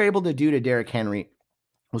 what they were able to do to Derrick Henry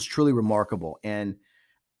was truly remarkable. And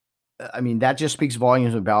I mean, that just speaks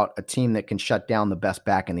volumes about a team that can shut down the best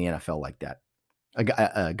back in the NFL like that.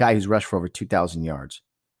 A guy who's rushed for over 2,000 yards.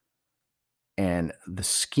 And the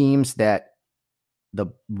schemes that the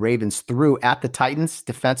Ravens threw at the Titans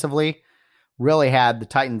defensively really had the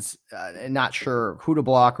Titans not sure who to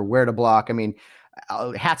block or where to block. I mean,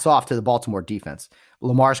 hats off to the Baltimore defense.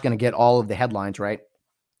 Lamar's going to get all of the headlines, right?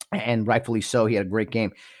 And rightfully so. He had a great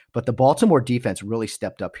game. But the Baltimore defense really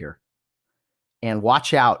stepped up here. And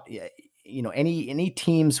watch out. any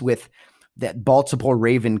teams with that Baltimore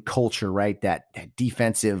Raven culture, right? That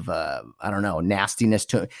defensive, nastiness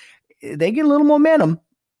to it, they get a little momentum.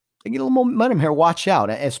 They get a little momentum here. Watch out,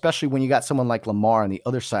 especially when you got someone like Lamar on the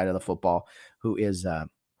other side of the football, who is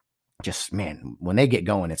just, man, when they get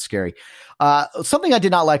going, it's scary. Something I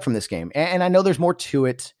did not like from this game, and I know there's more to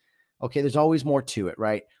it. Okay, there's always more to it,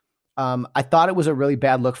 right? I thought it was a really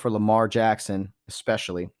bad look for Lamar Jackson,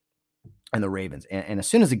 especially, and the Ravens. And as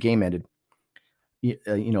soon as the game ended,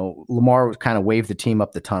 Lamar kind of waved the team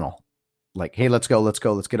up the tunnel, like, "Hey, let's go, let's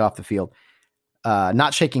get off the field."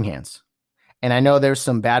 Not shaking hands. And I know there's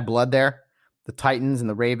some bad blood there, the Titans and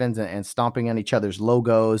the Ravens, and stomping on each other's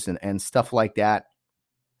logos and stuff like that.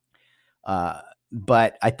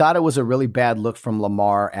 But I thought it was a really bad look from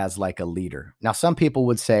Lamar as like a leader. Now, some people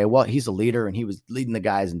would say, well, he's a leader and he was leading the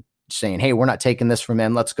guys and saying, "Hey, we're not taking this from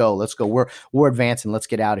him. Let's go. We're advancing. Let's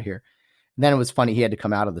get out of here." And then it was funny. He had to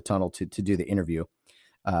come out of the tunnel to do the interview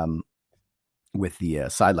with the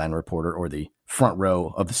sideline reporter, or the front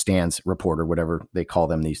row of the stands reporter, whatever they call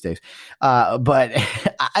them these days. But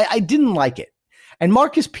I didn't like it. And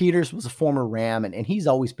Marcus Peters was a former Ram, and he's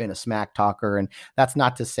always been a smack talker. And that's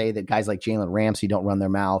not to say that guys like Jalen Ramsey don't run their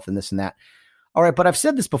mouth and this and that. All right, but I've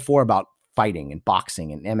said this before about fighting and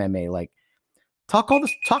boxing and MMA. Like, talk all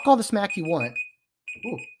the smack you want.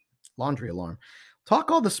 Ooh, laundry alarm.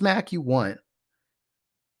 Talk all the smack you want,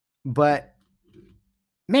 but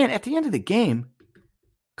man, at the end of the game,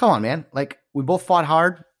 come on, man. Like, we both fought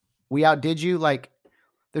hard. We outdid you. Like,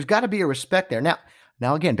 there's got to be a respect there. Now,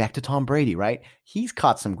 again, back to Tom Brady, right? He's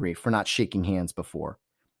caught some grief for not shaking hands before,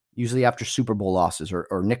 usually after Super Bowl losses,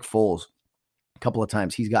 or Nick Foles. A couple of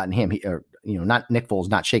times he's gotten him, not Nick Foles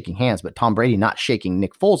not shaking hands, but Tom Brady not shaking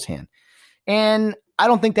Nick Foles' hand. And I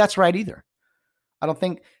don't think that's right either. I don't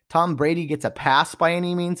think Tom Brady gets a pass by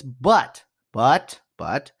any means, but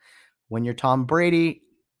when you're Tom Brady,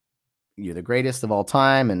 you're the greatest of all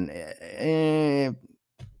time, and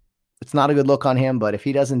it's not a good look on him. But if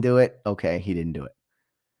he doesn't do it, okay, he didn't do it.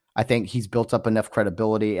 I think he's built up enough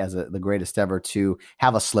credibility as the greatest ever to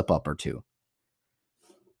have a slip up or two.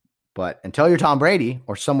 But until you're Tom Brady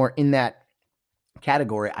or somewhere in that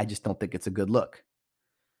category, I just don't think it's a good look.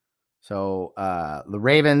 So the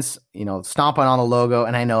Ravens, stomping on the logo,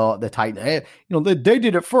 and I know the Titans, they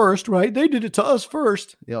did it first, right? They did it to us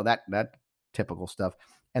first. That typical stuff.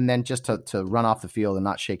 And then just to run off the field and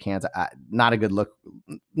not shake hands, not a good look.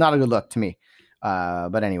 Not a good look to me.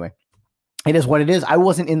 But anyway, it is what it is. I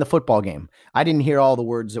wasn't in the football game. I didn't hear all the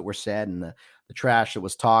words that were said and the trash that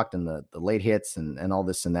was talked and the late hits and all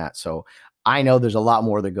this and that. So I know there's a lot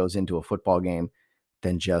more that goes into a football game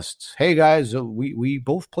than just, "Hey guys, we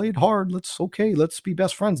both played hard. Let's be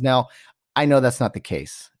best friends now." I know that's not the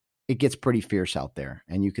case. It gets pretty fierce out there,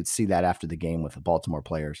 and you could see that after the game with the Baltimore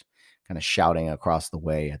players kind of shouting across the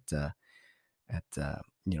way at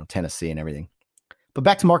Tennessee and everything. But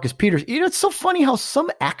back to Marcus Peters. It's so funny how some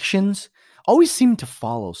actions always seem to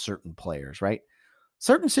follow certain players, right?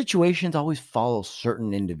 Certain situations always follow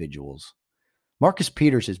certain individuals. Marcus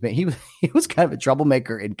Peters he was kind of a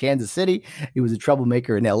troublemaker in Kansas City. He was a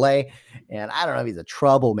troublemaker in LA. And I don't know if he's a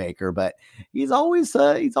troublemaker, but he's always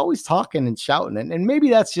talking and shouting. And maybe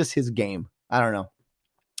that's just his game. I don't know.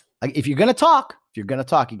 Like, if you're going to talk, you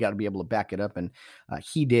got to be able to back it up. And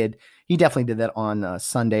he did. He definitely did that on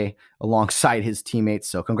Sunday alongside his teammates.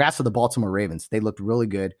 So congrats to the Baltimore Ravens. They looked really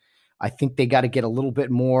good. I think they got to get a little bit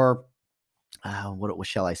more, what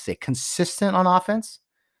shall I say, consistent on offense.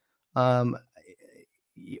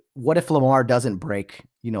 What if Lamar doesn't break,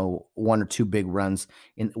 one or two big runs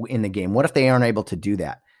in the game? What if they aren't able to do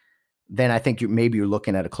that? Then I think you're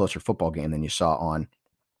looking at a closer football game than you saw on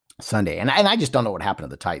Sunday. And I just don't know what happened to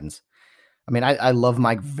the Titans. I mean, I love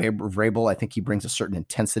Mike Vrabel. I think he brings a certain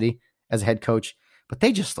intensity as a head coach, but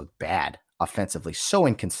they just look bad offensively, so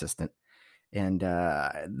inconsistent. And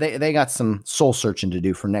they got some soul searching to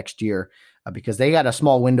do for next year because they got a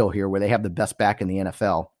small window here where they have the best back in the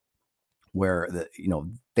NFL, where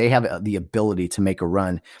they have the ability to make a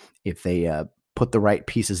run if they put the right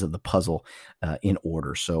pieces of the puzzle in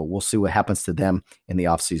order. So we'll see what happens to them in the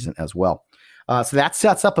offseason as well. So that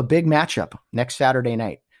sets up a big matchup next Saturday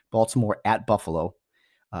night. Baltimore at Buffalo.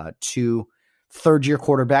 Two third-year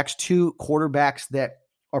quarterbacks, two quarterbacks that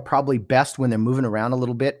are probably best when they're moving around a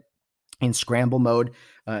little bit in scramble mode.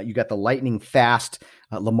 You got the lightning fast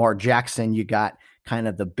Lamar Jackson. You got kind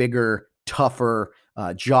of the bigger, tougher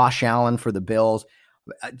Josh Allen for the Bills.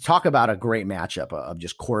 Talk about a great matchup of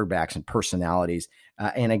just quarterbacks and personalities.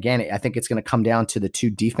 And again, I think it's going to come down to the two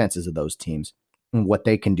defenses of those teams and what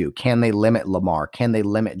they can do. Can they limit Lamar? Can they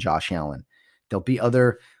limit Josh Allen? There'll be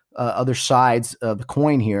other sides of the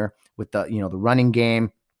coin here with the the running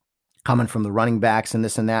game coming from the running backs and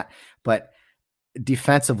this and that. But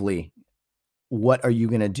defensively, what are you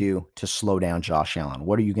going to do to slow down Josh Allen?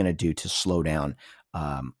 What are you going to do to slow down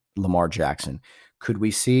Lamar Jackson? Could we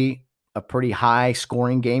see a pretty high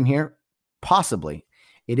scoring game here? Possibly.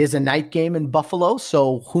 It is a night game in Buffalo,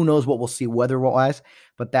 so who knows what we'll see weather-wise,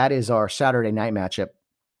 but that is our Saturday night matchup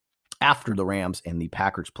after the Rams and the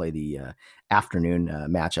Packers play the afternoon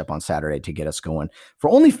matchup on Saturday to get us going for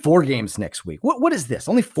only 4 games next week. What is this?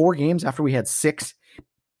 Only 4 games after we had 6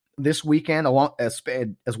 this weekend, along as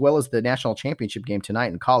well as the national championship game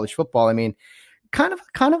tonight in college football. I mean, kind of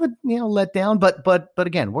a let down, but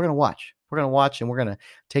again, we're going to watch. We're going to watch, and we're going to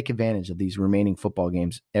take advantage of these remaining football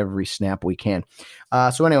games every snap we can.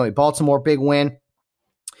 So anyway, Baltimore, big win.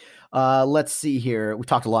 Let's see here. We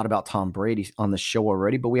talked a lot about Tom Brady on the show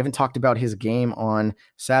already, but we haven't talked about his game on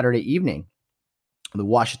Saturday evening. The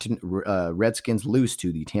Washington Redskins lose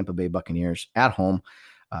to the Tampa Bay Buccaneers at home.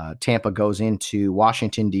 Tampa goes into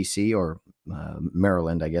Washington, D.C., or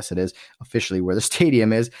Maryland, I guess it is, officially where the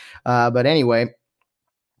stadium is. But anyway,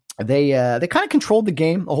 they kind of controlled the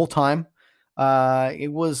game the whole time.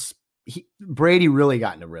 Brady really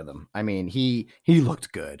got in a rhythm. I mean, he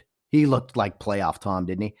looked good. He looked like playoff Tom,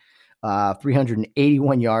 didn't he?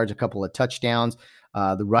 381 yards, a couple of touchdowns.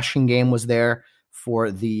 The rushing game was there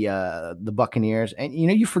for the Buccaneers. And,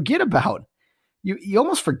 you forget about, you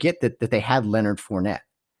almost forget that they had Leonard Fournette.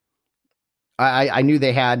 I knew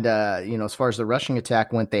they had, as far as the rushing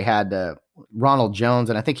attack went, they had Ronald Jones,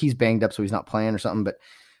 and I think he's banged up, so he's not playing or something. But,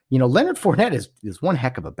 Leonard Fournette is one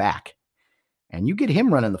heck of a back. And you get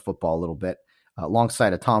him running the football a little bit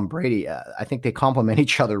alongside of Tom Brady. I think they complement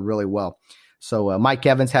each other really well. So Mike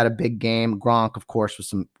Evans had a big game. Gronk, of course, with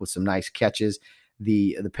some nice catches.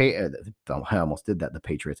 I almost did that. The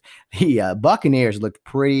Patriots, the Buccaneers looked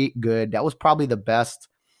pretty good. That was probably the best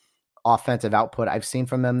offensive output I've seen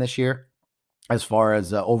from them this year, as far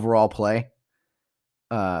as overall play.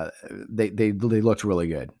 They looked really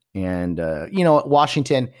good. And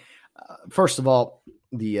Washington, first of all,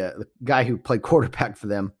 the guy who played quarterback for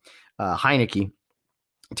them, Taylor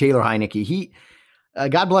Heinicke, he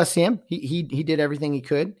God bless him. He did everything he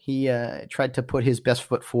could. He tried to put his best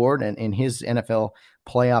foot forward in his NFL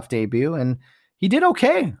playoff debut, and he did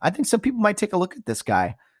okay. I think some people might take a look at this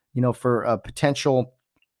guy, for a potential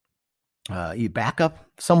backup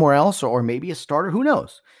somewhere else, or maybe a starter. Who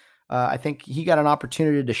knows? I think he got an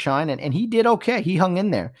opportunity to shine, and he did okay. He hung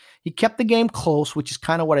in there. He kept the game close, which is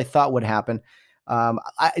kind of what I thought would happen.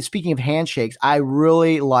 Speaking of handshakes, I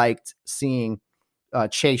really liked seeing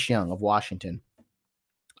Chase Young of Washington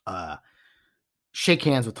shake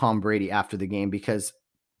hands with Tom Brady after the game, because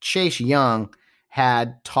Chase Young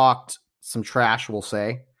had talked some trash, we'll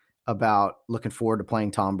say, about looking forward to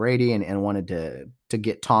playing Tom Brady and wanted to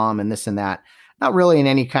get Tom and this and that. Not really in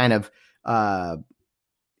any kind of I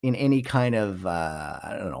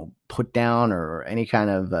don't know, put down or any kind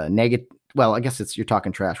of negative. Well, I guess you're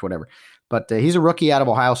talking trash, whatever. But he's a rookie out of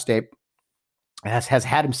Ohio State. Has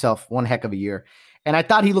had himself one heck of a year. And I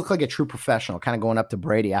thought he looked like a true professional, kind of going up to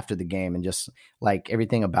Brady after the game and just like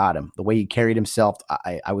everything about him, the way he carried himself.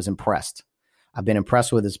 I was impressed. I've been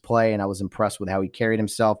impressed with his play, and I was impressed with how he carried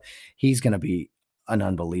himself. He's going to be an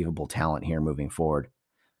unbelievable talent here moving forward.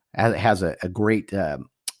 Has a great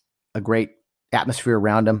atmosphere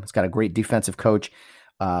around him. He's got a great defensive coach.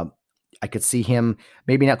 I could see him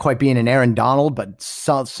maybe not quite being an Aaron Donald, but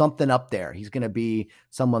something up there. He's going to be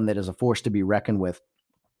someone that is a force to be reckoned with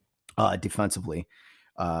defensively,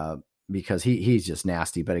 because he's just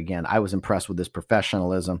nasty. But again, I was impressed with his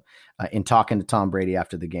professionalism in talking to Tom Brady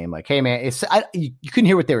after the game. Like, hey man, you couldn't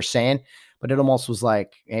hear what they were saying, but it almost was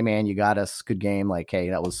like, hey man, you got us, good game. Like, hey,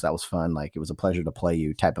 that was fun. Like, it was a pleasure to play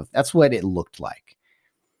you type of. That's what it looked like.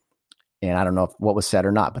 And I don't know what was said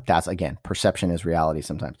or not, but that's, again, perception is reality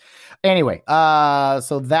sometimes. Anyway,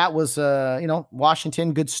 so that was,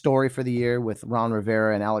 Washington, good story for the year with Ron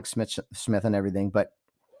Rivera and Alex Smith and everything. But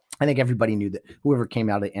I think everybody knew that whoever came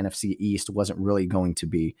out of the NFC East wasn't really going to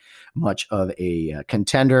be much of a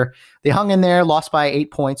contender. They hung in there, lost by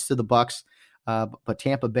 8 points to the Bucs, but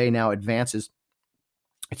Tampa Bay now advances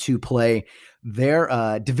to play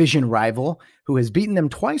their division rival, who has beaten them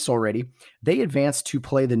twice already. They advance to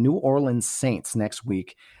play the New Orleans Saints next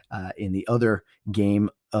week in the other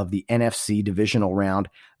game of the NFC divisional round.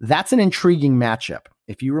 That's an intriguing matchup.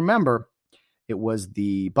 If you remember, it was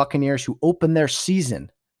the Buccaneers who opened their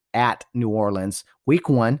season at New Orleans week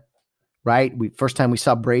 1, right? First time we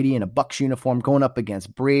saw Brady in a Bucs uniform going up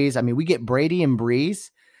against Breeze. I mean, we get Brady and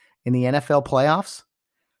Breeze in the NFL playoffs.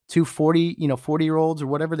 Two 40-year-olds or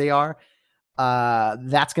whatever they are.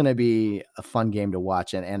 That's going to be a fun game to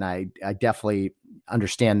watch. And I definitely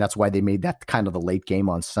understand that's why they made that kind of the late game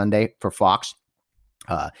on Sunday for Fox.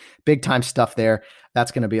 Big time stuff there.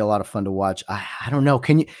 That's going to be a lot of fun to watch. I don't know.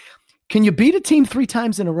 Can you beat a team 3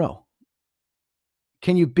 times in a row?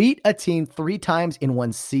 Can you beat a team 3 times in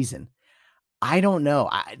one season? I don't know.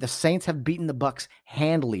 The Saints have beaten the Bucs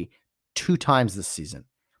handily 2 times this season.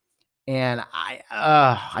 And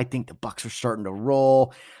I think the Bucs are starting to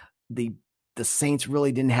roll. The Saints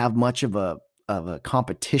really didn't have much of a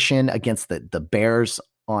competition against the Bears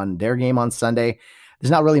on their game on Sunday.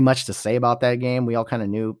 There's not really much to say about that game. We all kind of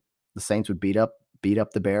knew the Saints would beat up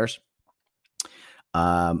the Bears.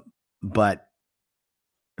 But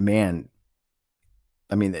man,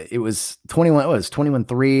 I mean, it was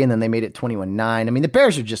 21-3, and then they made it 21-9. I mean, the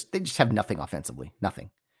Bears they just have nothing offensively, nothing.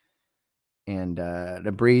 And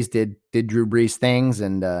the Breeze did Drew Brees things,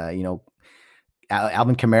 and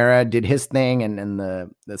Alvin Kamara did his thing, and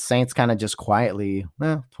the Saints kind of just quietly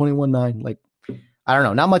 21-9. Like, I don't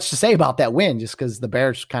know, not much to say about that win, just because the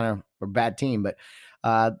Bears kind of were a bad team. But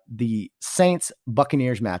the Saints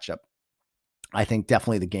Buccaneers matchup, I think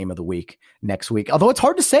definitely the game of the week next week. Although it's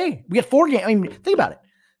hard to say. We have 4 games. I mean, think about it.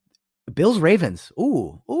 Bills Ravens.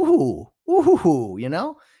 Ooh.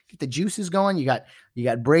 Get the juices going. You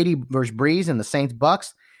got Brady versus Breeze and the Saints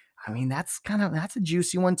Bucks. I mean, that's a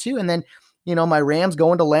juicy one too. And then, my Rams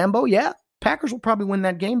going to Lambeau. Yeah, Packers will probably win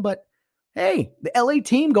that game. But hey, the LA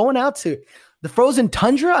team going out to the frozen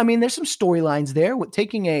tundra. I mean, there's some storylines there with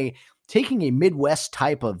taking a Midwest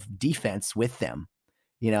type of defense with them.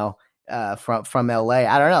 From LA.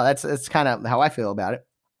 I don't know. That's kind of how I feel about it.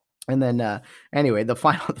 And then anyway, the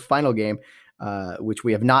final game, which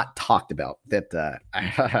we have not talked about, that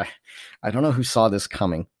I don't know who saw this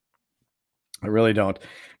coming. I really don't.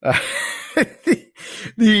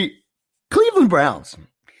 The Cleveland Browns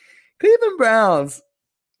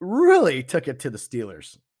really took it to the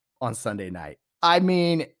Steelers on Sunday night. I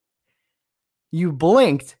mean, you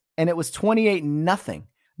blinked and it was 28-0.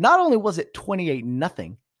 Not only was it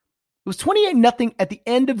 28-0, it was 28-0 at the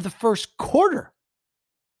end of the first quarter.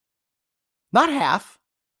 Not half.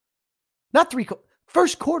 Not 3 quarters.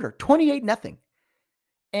 First quarter, 28-0.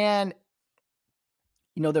 And,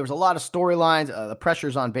 there was a lot of storylines. The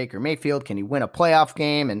pressure's on Baker Mayfield. Can he win a playoff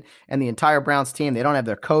game? And the entire Browns team, they don't have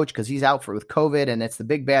their coach because he's out with COVID. And it's the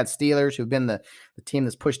big bad Steelers who've been the team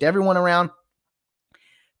that's pushed everyone around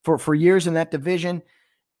for years in that division.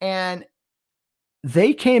 And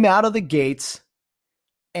they came out of the gates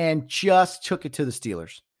and just took it to the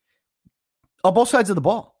Steelers on both sides of the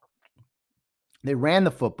ball. They ran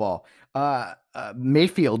the football.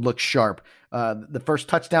 Mayfield looked sharp. The first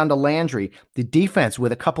touchdown to Landry. The defense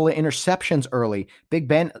with a couple of interceptions early. Big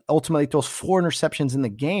Ben ultimately throws 4 interceptions in the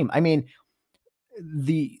game. I mean,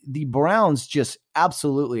 the Browns just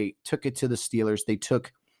absolutely took it to the Steelers. They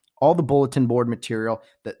took all the bulletin board material,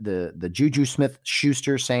 the Juju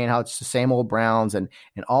Smith-Schuster saying how it's the same old Browns, and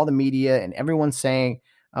all the media and everyone saying,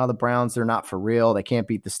 oh, the Browns, they're not for real. They can't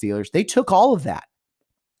beat the Steelers. They took all of that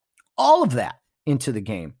into the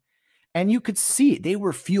game. And you could see it. They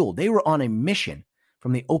were fueled. They were on a mission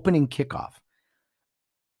from the opening kickoff.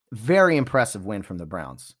 Very impressive win from the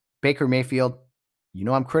Browns. Baker Mayfield,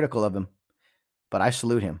 I'm critical of him, but I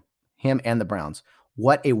salute him and the Browns.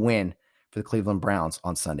 What a win for the Cleveland Browns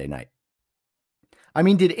on Sunday night. I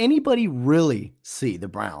mean, did anybody really see the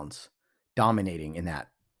Browns dominating in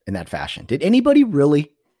that fashion? Did anybody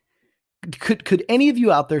really? Could any of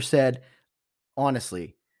you out there said,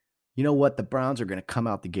 honestly, you know what? The Browns are going to come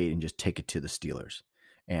out the gate and just take it to the Steelers,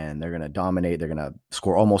 and they're going to dominate. They're going to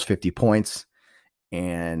score almost 50 points,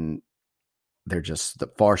 and they're just the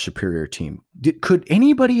far superior team. Could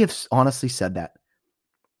anybody have honestly said that?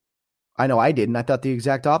 I know I didn't. I thought the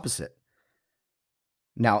exact opposite.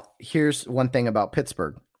 Now, here's one thing about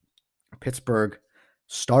Pittsburgh. Pittsburgh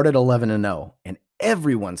started 11-0, and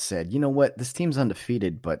everyone said, you know what? This team's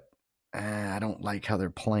undefeated, but I don't like how they're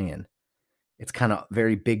playing. It's kind of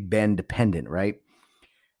very Big Ben dependent, right?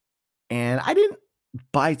 And I didn't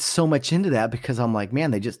buy so much into that because I'm like,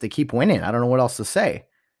 man, they keep winning. I don't know what else to say.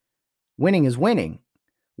 Winning is winning.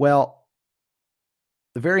 Well,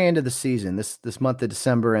 the very end of the season, this month of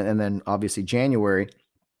December, and then obviously January,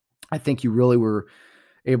 I think you really were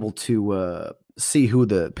able to see who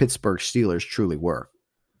the Pittsburgh Steelers truly were.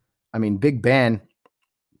 I mean, Big Ben,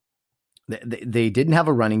 they didn't have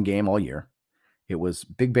a running game all year. It was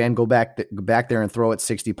Big Ben go back there and throw it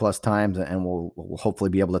 60 plus times, and we'll hopefully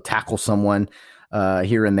be able to tackle someone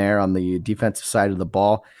here and there on the defensive side of the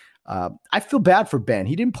ball. I feel bad for Ben.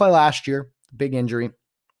 He didn't play last year, big injury.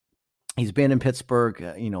 He's been in Pittsburgh,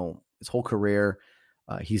 his whole career.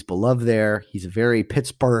 He's beloved there. He's a very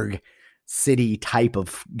Pittsburgh city type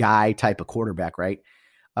of guy, type of quarterback, right?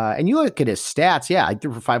 And you look at his stats. Yeah, I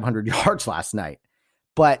threw for 500 yards last night,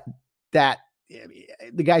 but the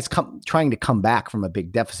guy's trying to come back from a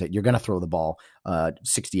big deficit. You're going to throw the ball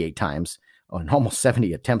 68 times and almost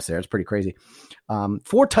 70 attempts there. It's pretty crazy.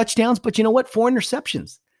 4 touchdowns, but you know what? 4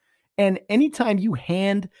 interceptions. And anytime you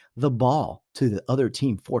hand the ball to the other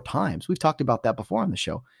team 4 times, we've talked about that before on the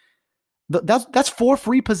show, that's 4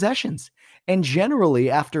 free possessions. And generally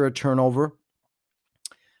after a turnover,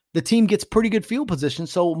 the team gets pretty good field position.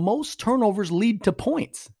 So most turnovers lead to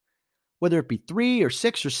points, whether it be 3 or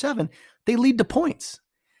 6 or 7, they lead to points.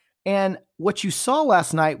 And what you saw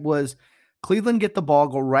last night was Cleveland get the ball,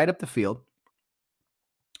 go right up the field.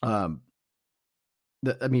 I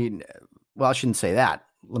shouldn't say that.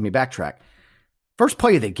 Let me backtrack. First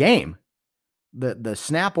play of the game, the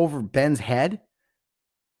snap over Ben's head.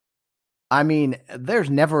 I mean, there's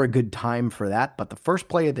never a good time for that, but the first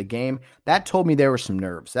play of the game, that told me there were some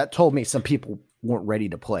nerves. That told me some people weren't ready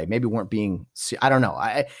to play. Maybe weren't being, I don't know.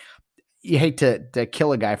 You hate to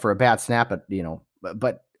kill a guy for a bad snap,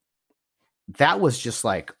 but that was just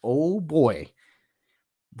like, oh boy,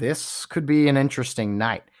 this could be an interesting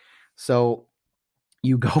night. So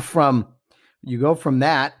you go from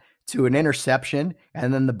that to an interception,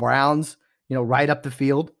 and then the Browns, right up the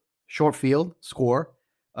field, short field, score.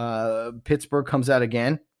 Pittsburgh comes out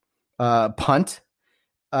again, punt,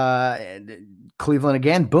 Cleveland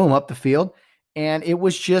again, boom, up the field. And it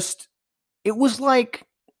was like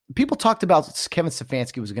people talked about Kevin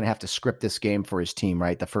Stefanski was going to have to script this game for his team,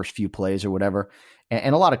 right? The first few plays or whatever.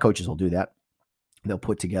 And a lot of coaches will do that. They'll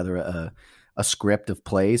put together a script of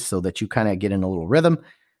plays so that you kind of get in a little rhythm,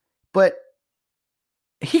 but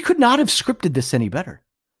he could not have scripted this any better.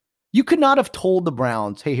 You could not have told the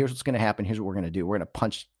Browns, hey, here's what's going to happen. Here's what we're going to do. We're going to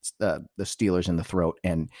punch the Steelers in the throat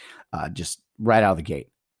and just right out of the gate.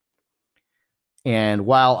 And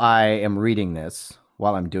while I'm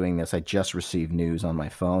doing this, I just received news on my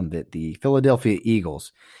phone that the Philadelphia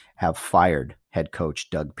Eagles have fired head coach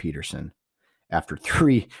Doug Peterson after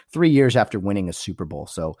three years after winning a Super Bowl.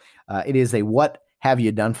 So it is a what have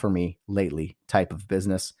you done for me lately type of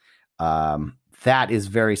business. That is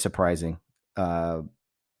very surprising.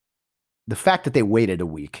 The fact that they waited a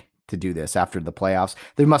week to do this after the playoffs,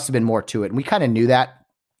 there must have been more to it. And we kind of knew that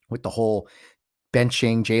with the whole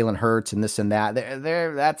benching Jalen Hurts and this and that.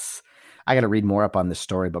 I got to read more up on this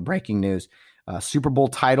story, but breaking news, Super Bowl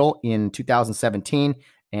title in 2017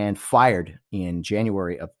 and fired in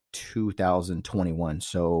January of 2021.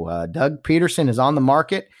 So Doug Peterson is on the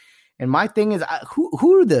market. And my thing is,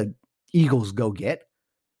 who do the Eagles go get?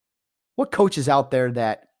 What coach is out there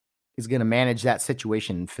that is going to manage that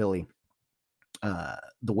situation in Philly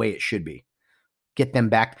the way it should be? Get them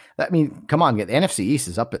back. I mean, come on, the NFC East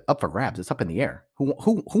is up for grabs. It's up in the air.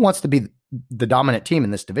 Who wants to be the dominant team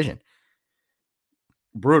in this division?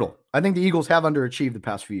 Brutal. I think the Eagles have underachieved the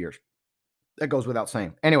past few years. That goes without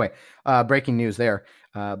saying. Anyway, breaking news there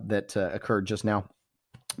that occurred just now.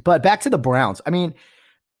 But back to the Browns. I mean,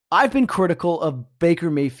 I've been critical of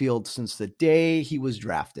Baker Mayfield since the day he was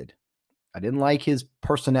drafted. I didn't like his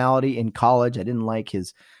personality in college. I didn't like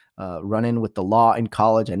his run-in with the law in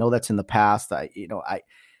college. I know that's in the past.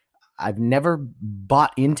 I've never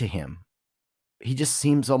bought into him. He just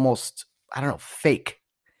seems almost, fake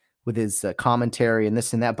with his commentary and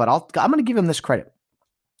this and that. But I'm going to give him this credit.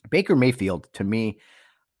 Baker Mayfield, to me,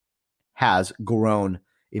 has grown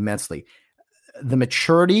immensely. The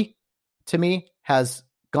maturity, to me, has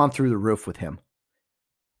gone through the roof with him.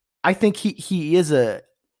 I think he is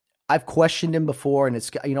I've questioned him before, and it's,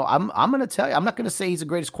 I'm going to tell you, I'm not going to say he's the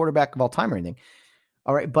greatest quarterback of all time or anything.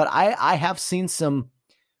 All right. But I have seen some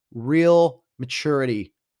real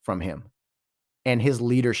maturity from him, and his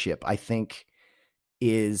leadership, I think,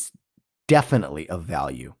 is definitely of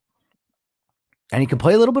value. And he can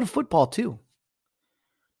play a little bit of football too.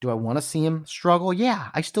 Do I want to see him struggle? Yeah,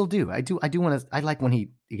 I still do. I do want to. I like when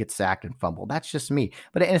he gets sacked and fumbled. That's just me.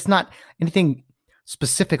 But it's not anything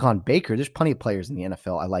specific on Baker. There's plenty of players in the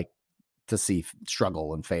NFL I like to see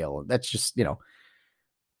struggle and fail. That's just,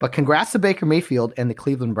 But congrats to Baker Mayfield and the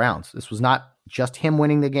Cleveland Browns. This was not just him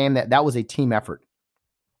winning the game. That was a team effort.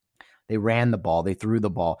 They ran the ball. They threw the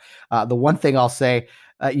ball. The one thing I'll say,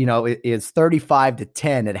 is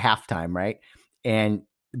 35-10 at halftime, right? And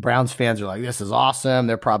Browns fans are like, this is awesome.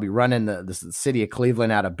 They're probably running the city of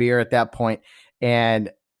Cleveland out of beer at that point.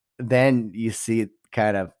 And then you see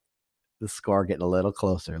kind of the score getting a little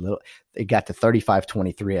closer. It got to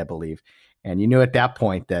 35-23, I believe. And you knew at that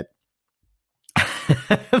point that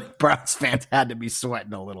Browns fans had to be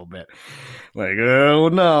sweating a little bit. Like, oh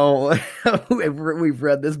no, we've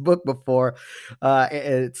read this book before.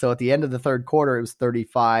 So at the end of the third quarter, it was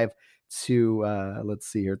 35 to,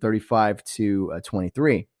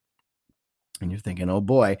 23. And you're thinking, oh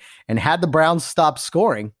boy. And had the Browns stopped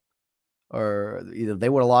scoring, or either they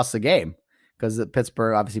would have lost the game, because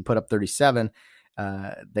Pittsburgh obviously put up 37. It's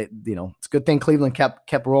a good thing Cleveland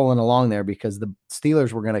kept rolling along there, because the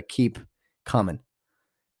Steelers were going to keep coming.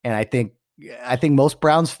 And I think most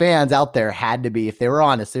Browns fans out there had to be, if they were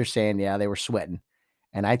honest, they're saying, yeah, they were sweating.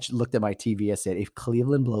 And I looked at my TV. I said, if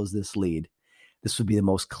Cleveland blows this lead, this would be the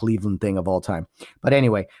most Cleveland thing of all time. But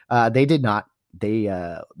anyway, they did not. They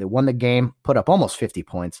won the game, put up almost 50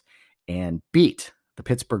 points, and beat the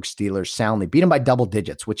Pittsburgh Steelers soundly. Beat them by double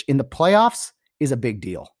digits, which in the playoffs is a big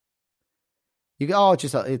deal. You go,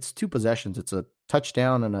 it's two possessions. It's a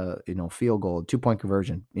touchdown and a field goal, 2-point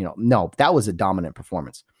conversion. No, that was a dominant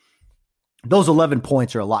performance. Those 11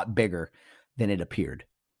 points are a lot bigger than it appears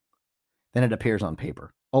on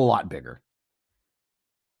paper. A lot bigger.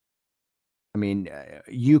 I mean,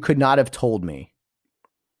 you could not have told me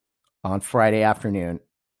on Friday afternoon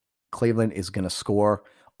Cleveland is going to score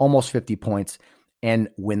almost 50 points and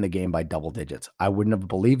win the game by double digits. I wouldn't have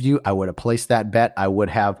believed you. I would have placed that bet. I would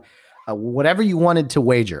have whatever you wanted to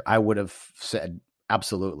wager. I would have said,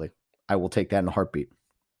 absolutely, I will take that in a heartbeat.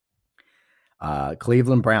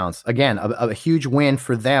 Cleveland Browns, again, a huge win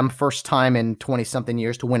for them. First time in 20-something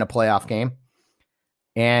years to win a playoff game.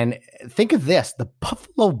 And think of this, the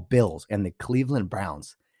Buffalo Bills and the Cleveland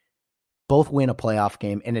Browns both win a playoff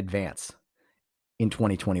game in advance in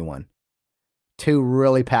 2021. Two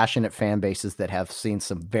really passionate fan bases that have seen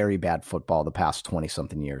some very bad football the past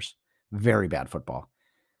 20-something years. Very bad football.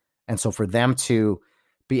 And so for them to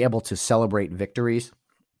be able to celebrate victories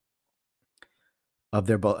of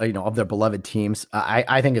their beloved teams,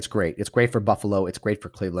 I think it's great. It's great for Buffalo. It's great for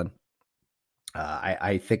Cleveland.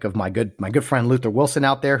 I think of my good friend Luther Wilson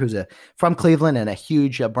out there, who's from Cleveland and a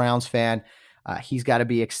huge Browns fan. He's got to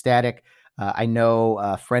be ecstatic. I know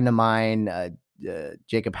a friend of mine,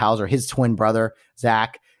 Jacob Hauser, his twin brother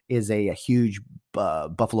Zach is a huge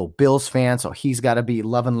Buffalo Bills fan, so he's got to be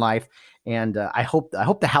loving life. And I hope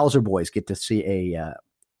the Hauser boys get to see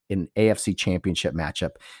an AFC championship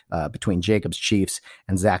matchup between Jacob's Chiefs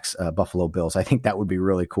and Zach's Buffalo Bills. I think that would be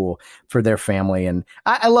really cool for their family. And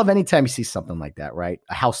I love anytime you see something like that, right?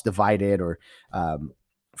 A house divided, or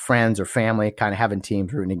friends or family kind of having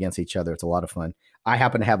teams rooting against each other. It's a lot of fun. I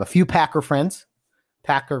happen to have a few Packer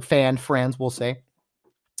fan friends, we'll say,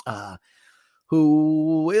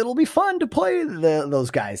 who it'll be fun to play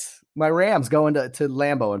those guys. My Rams going to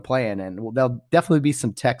Lambeau and playing, and there'll definitely be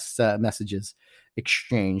some text messages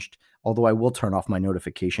exchanged, although I will turn off my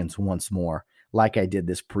notifications once more, like I did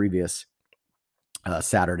this previous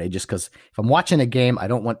Saturday, just because if I'm watching a game, I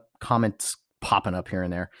don't want comments popping up here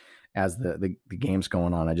and there as the game's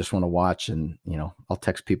going on. I just want to watch, and I'll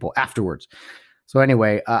text people afterwards. So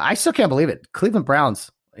anyway, I still can't believe it. Cleveland Browns.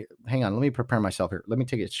 Hang on, let me prepare myself here. Let me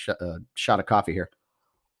take a shot of coffee here.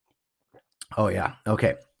 Oh yeah,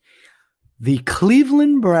 okay. The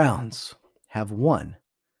Cleveland Browns have won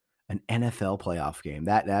an NFL playoff game.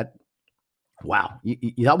 That wow.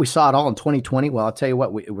 You thought we saw it all in 2020? Well, I'll tell you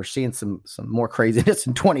what, we're seeing some more craziness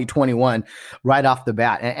in 2021 right off the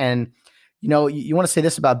bat. And you want to say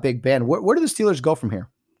this about Big Ben. Where do the Steelers go from here?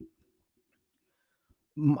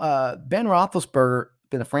 Ben Roethlisberger,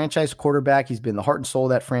 been a franchise quarterback. He's been the heart and soul of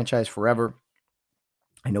that franchise forever.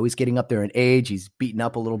 I know he's getting up there in age. He's beaten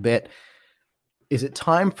up a little bit. Is it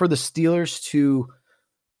time for the Steelers to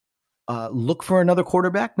look for another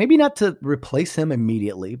quarterback? Maybe not to replace him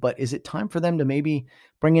immediately, but is it time for them to maybe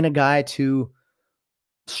bring in a guy to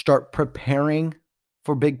start preparing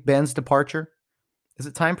for Big Ben's departure? Is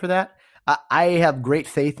it time for that? I have great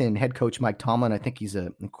faith in head coach Mike Tomlin. I think he's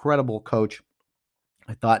an incredible coach.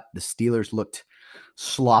 I thought the Steelers looked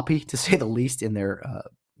sloppy, to say the least, in their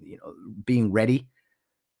being ready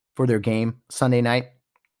for their game Sunday night.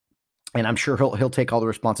 And I'm sure he'll take all the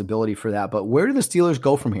responsibility for that. But where do the Steelers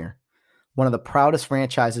go from here? One of the proudest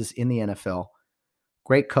franchises in the NFL.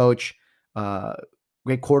 Great coach,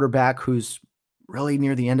 great quarterback who's really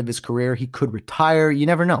near the end of his career. He could retire. You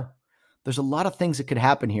never know. There's a lot of things that could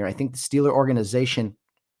happen here. I think the Steeler organization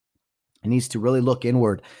needs to really look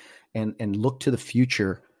inward and look to the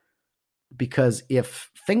future, because if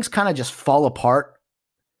things kind of just fall apart,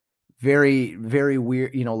 very, very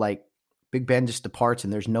weird, like Big Ben just departs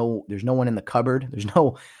and there's no one in the cupboard. There's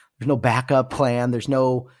no backup plan. There's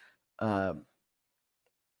no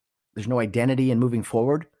identity in moving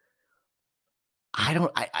forward. I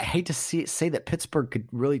hate to say that Pittsburgh could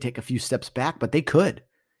really take a few steps back, but they could.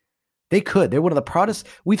 They could. They're one of the proudest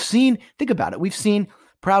we've seen. Think about it. We've seen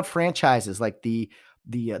proud franchises like the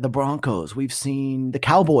Broncos. We've seen the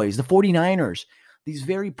Cowboys, the 49ers. These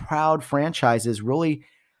very proud franchises really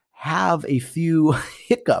have a few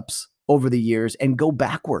hiccups over the years and go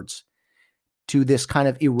backwards to this kind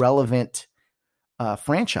of irrelevant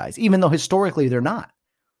franchise, even though historically they're not.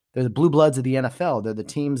 They're the blue bloods of the NFL. They're the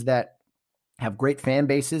teams that have great fan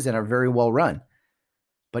bases and are very well run.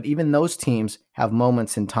 But even those teams have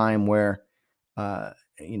moments in time where,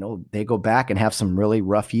 they go back and have some really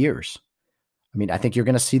rough years. I mean, I think you're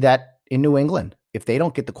going to see that in New England if they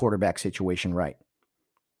don't get the quarterback situation right.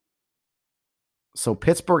 So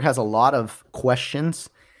Pittsburgh has a lot of questions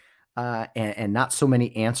and not so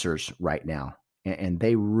many answers right now. And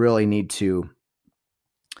they really need to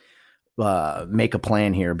make a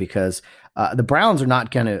plan here because the Browns are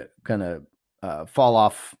not going to fall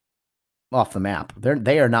off the map.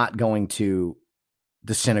 They are not going to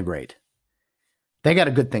disintegrate. They got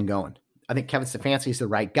a good thing going. I think Kevin Stefanski is the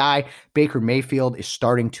right guy. Baker Mayfield is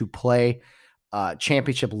starting to play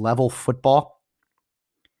championship level football.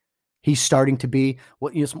 He's starting to be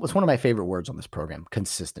what's one of my favorite words on this program,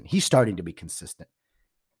 consistent. He's starting to be consistent.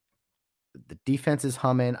 The defense is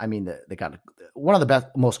humming. I mean, they got one of the best,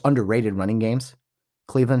 most underrated running games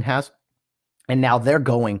Cleveland has. And now they're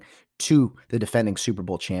going to the defending Super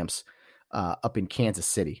Bowl champs up in Kansas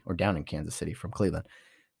City or down in Kansas City from Cleveland.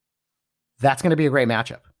 That's going to be a great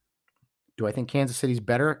matchup. Do I think Kansas City's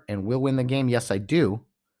better and will win the game? Yes, I do.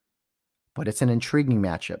 But it's an intriguing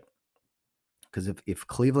matchup because if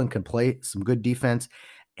Cleveland can play some good defense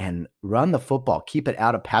and run the football, keep it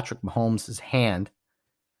out of Patrick Mahomes' hands,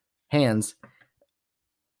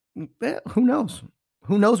 who knows?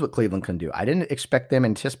 Who knows what Cleveland can do? I didn't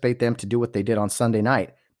anticipate them to do what they did on Sunday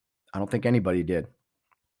night. I don't think anybody did.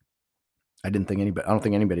 I don't think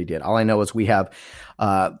anybody did. All I know is we have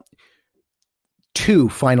two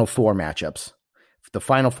Final Four matchups. The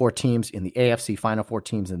Final Four teams in the AFC, Final Four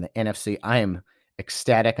teams in the NFC. I am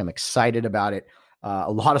ecstatic. I'm excited about it.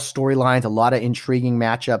 A lot of storylines, a lot of intriguing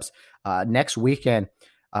matchups. Next weekend,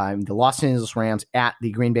 the Los Angeles Rams at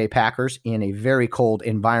the Green Bay Packers in a very cold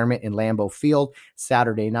environment in Lambeau Field.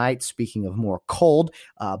 Saturday night, speaking of more cold,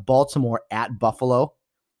 Baltimore at Buffalo.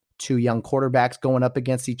 Two young quarterbacks going up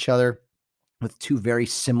against each other with two very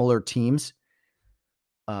similar teams.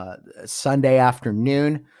 Sunday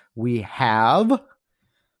afternoon, we have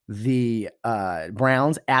the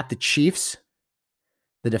Browns at the Chiefs,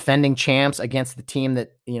 the defending champs against the team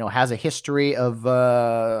that, has a history of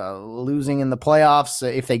losing in the playoffs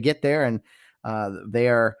if they get there. And they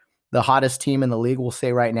are the hottest team in the league, we'll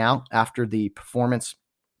say right now, after the performance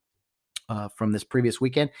from this previous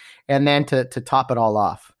weekend. And then to top it all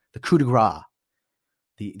off, the coup de grace,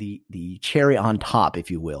 the cherry on top,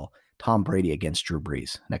 if you will, Tom Brady against Drew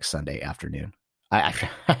Brees next Sunday afternoon.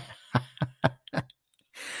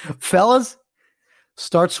 Fellas,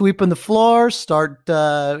 start sweeping the floor, start,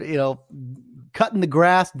 cutting the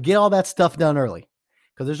grass, get all that stuff done early.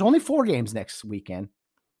 Because there's only 4 games next weekend,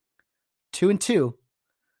 2-2,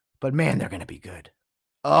 but man, they're going to be good.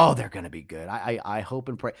 Oh, they're going to be good. I hope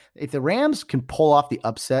and pray. If the Rams can pull off the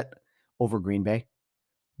upset over Green Bay,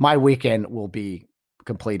 my weekend will be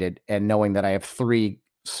completed. And knowing that I have 3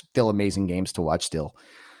 still amazing games to watch still,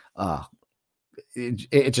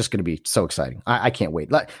 it's just going to be so exciting. I can't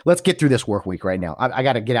wait. Let's get through this work week right now. I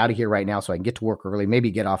got to get out of here right now so I can get to work early, maybe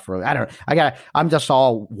get off early. I don't know. I'm just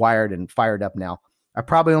all wired and fired up now. I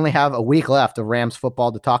probably only have a week left of Rams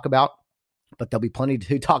football to talk about, but there'll be plenty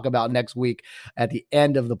to talk about next week at the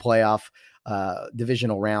end of the playoff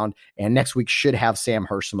divisional round. And next week should have Sam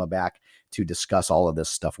Hersema back to discuss all of this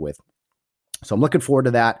stuff with. So I'm looking forward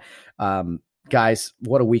to that. Guys,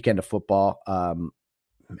 what a weekend of football.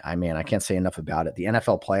 I can't say enough about it. The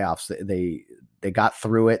NFL playoffs, they got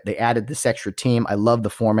through it. They added this extra team. I love the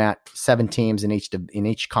format, 7 teams in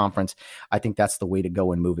each conference. I think that's the way to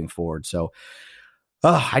go in moving forward. So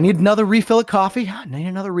I need another refill of coffee. I need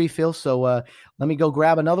another refill. So let me go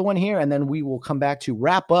grab another one here, and then we will come back to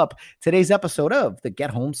wrap up today's episode of the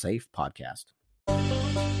Get Home Safe podcast.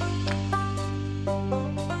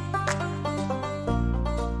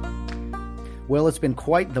 Well, it's been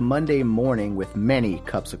quite the Monday morning with many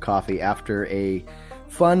cups of coffee after a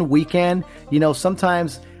fun weekend.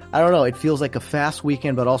 Sometimes, I don't know, it feels like a fast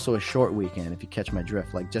weekend, but also a short weekend, if you catch my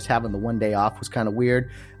drift. Like just having the one day off was kind of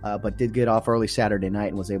weird, but did get off early Saturday night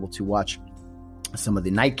and was able to watch some of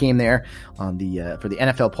the night game there on for the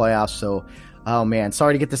NFL playoffs. So, oh man,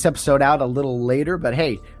 sorry to get this episode out a little later, but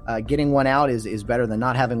hey, getting one out is better than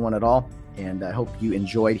not having one at all. And I hope you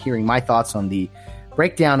enjoyed hearing my thoughts on the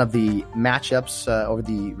breakdown of the matchups or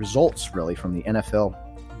the results, really, from the NFL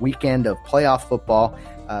weekend of playoff football.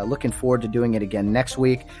 Looking forward to doing it again next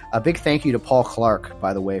week. A big thank you to Paul Clark,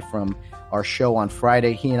 by the way, from our show on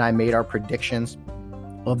Friday. He and I made our predictions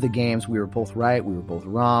of the games. We were both right. We were both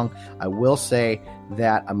wrong. I will say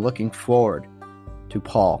that I'm looking forward to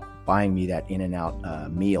Paul buying me that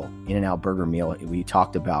In-N-Out meal, In-N-Out burger meal we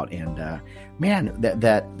talked about. And man,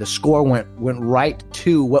 that the score went right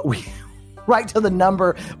to what we right to the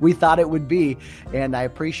number we thought it would be. And I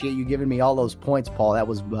appreciate you giving me all those points, Paul. That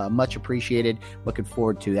was much appreciated. Looking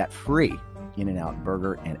forward to that free In-N-Out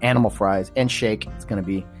burger and animal fries and shake. It's going to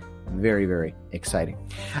be very, very exciting.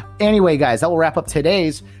 Anyway, guys, that will wrap up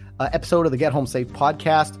today's episode of the Get Home Safe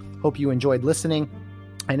podcast. Hope you enjoyed listening.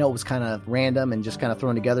 I know it was kind of random and just kind of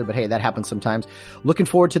thrown together, but hey, that happens sometimes. Looking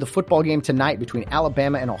forward to the football game tonight between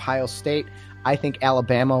Alabama and Ohio State. I think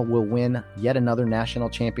Alabama will win yet another national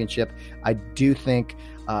championship. I do think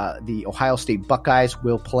the Ohio State Buckeyes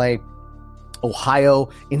will play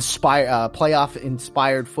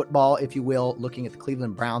playoff-inspired football, if you will, looking at the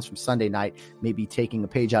Cleveland Browns from Sunday night, maybe taking a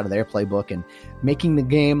page out of their playbook and making the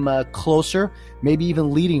game closer, maybe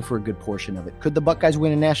even leading for a good portion of it. Could the Buckeyes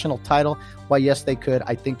win a national title? Why, yes, they could.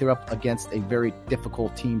 I think they're up against a very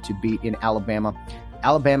difficult team to beat in Alabama.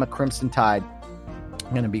 Alabama Crimson Tide,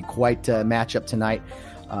 going to be quite a matchup tonight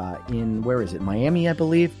in, where is it, Miami, I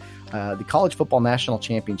believe, the College Football National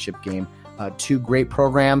Championship game. Two great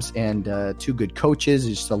programs and two good coaches.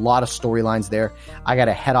 There's just a lot of storylines there. I got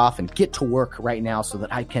to head off and get to work right now so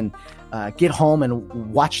that I can get home and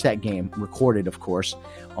watch that game, recorded, of course,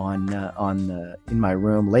 on in my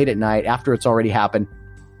room late at night after it's already happened.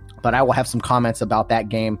 But I will have some comments about that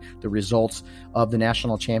game, the results of the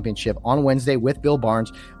national championship on Wednesday with Bill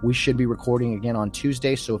Barnes. We should be recording again on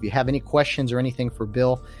Tuesday. So if you have any questions or anything for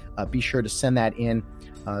Bill, be sure to send that in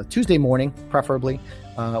Tuesday morning, preferably,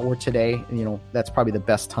 or today. You know, that's probably the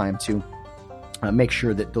best time to make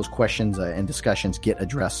sure that those questions and discussions get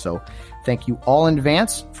addressed. So thank you all in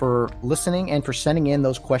advance for listening and for sending in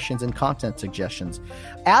those questions and content suggestions.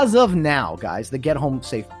 As of now, guys, the Get Home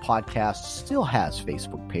Safe podcast still has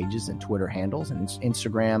Facebook pages and Twitter handles and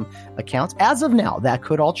Instagram accounts. As of now, that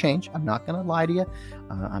could all change. I'm not going to lie to you.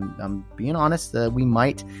 I'm being honest. We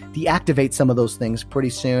might deactivate some of those things pretty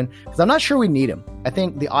soon because I'm not sure we need them. I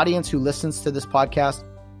think the audience who listens to this podcast,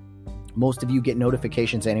 most of you get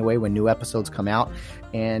notifications anyway when new episodes come out.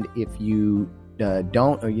 And if you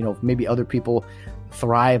don't, or, you know, maybe other people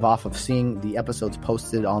thrive off of seeing the episodes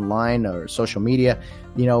posted online or social media,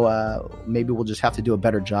 you know, maybe we'll just have to do a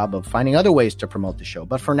better job of finding other ways to promote the show.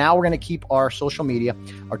 But for now, we're going to keep our social media.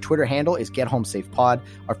 Our Twitter handle is Get Home Safe Pod.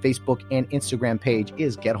 Our Facebook and Instagram page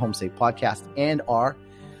is Get Home Safe Podcast. And our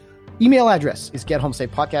email address is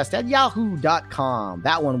gethomesafepodcast@yahoo.com.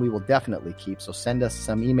 That one we will definitely keep. So send us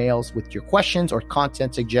some emails with your questions or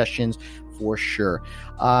content suggestions for sure.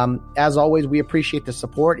 As always, we appreciate the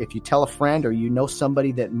support. If you tell a friend or you know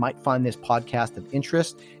somebody that might find this podcast of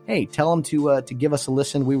interest, hey, tell them to give us a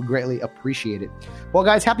listen. We would greatly appreciate it. Well,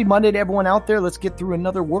 guys, happy Monday to everyone out there. Let's get through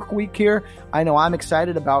another work week here. I know I'm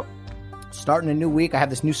excited about starting a new week. I have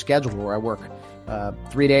this new schedule where I work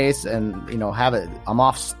 3 days and, you know, I'm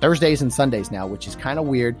off Thursdays and Sundays now, which is kind of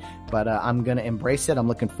weird, but I'm going to embrace it. I'm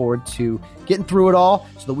looking forward to getting through it all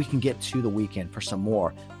so that we can get to the weekend for some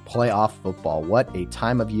more playoff football. What a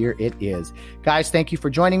time of year it is. Guys, thank you for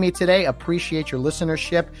joining me today. Appreciate your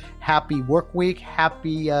listenership. Happy work week.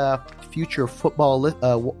 Happy future football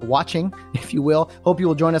watching, if you will. Hope you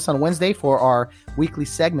will join us on Wednesday for our weekly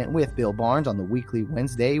segment with Bill Barnes on the weekly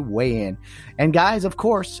Wednesday weigh-in. And guys, of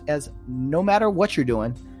course, as no matter what you're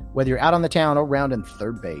doing, whether you're out on the town or round in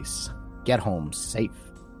third base, get home safe.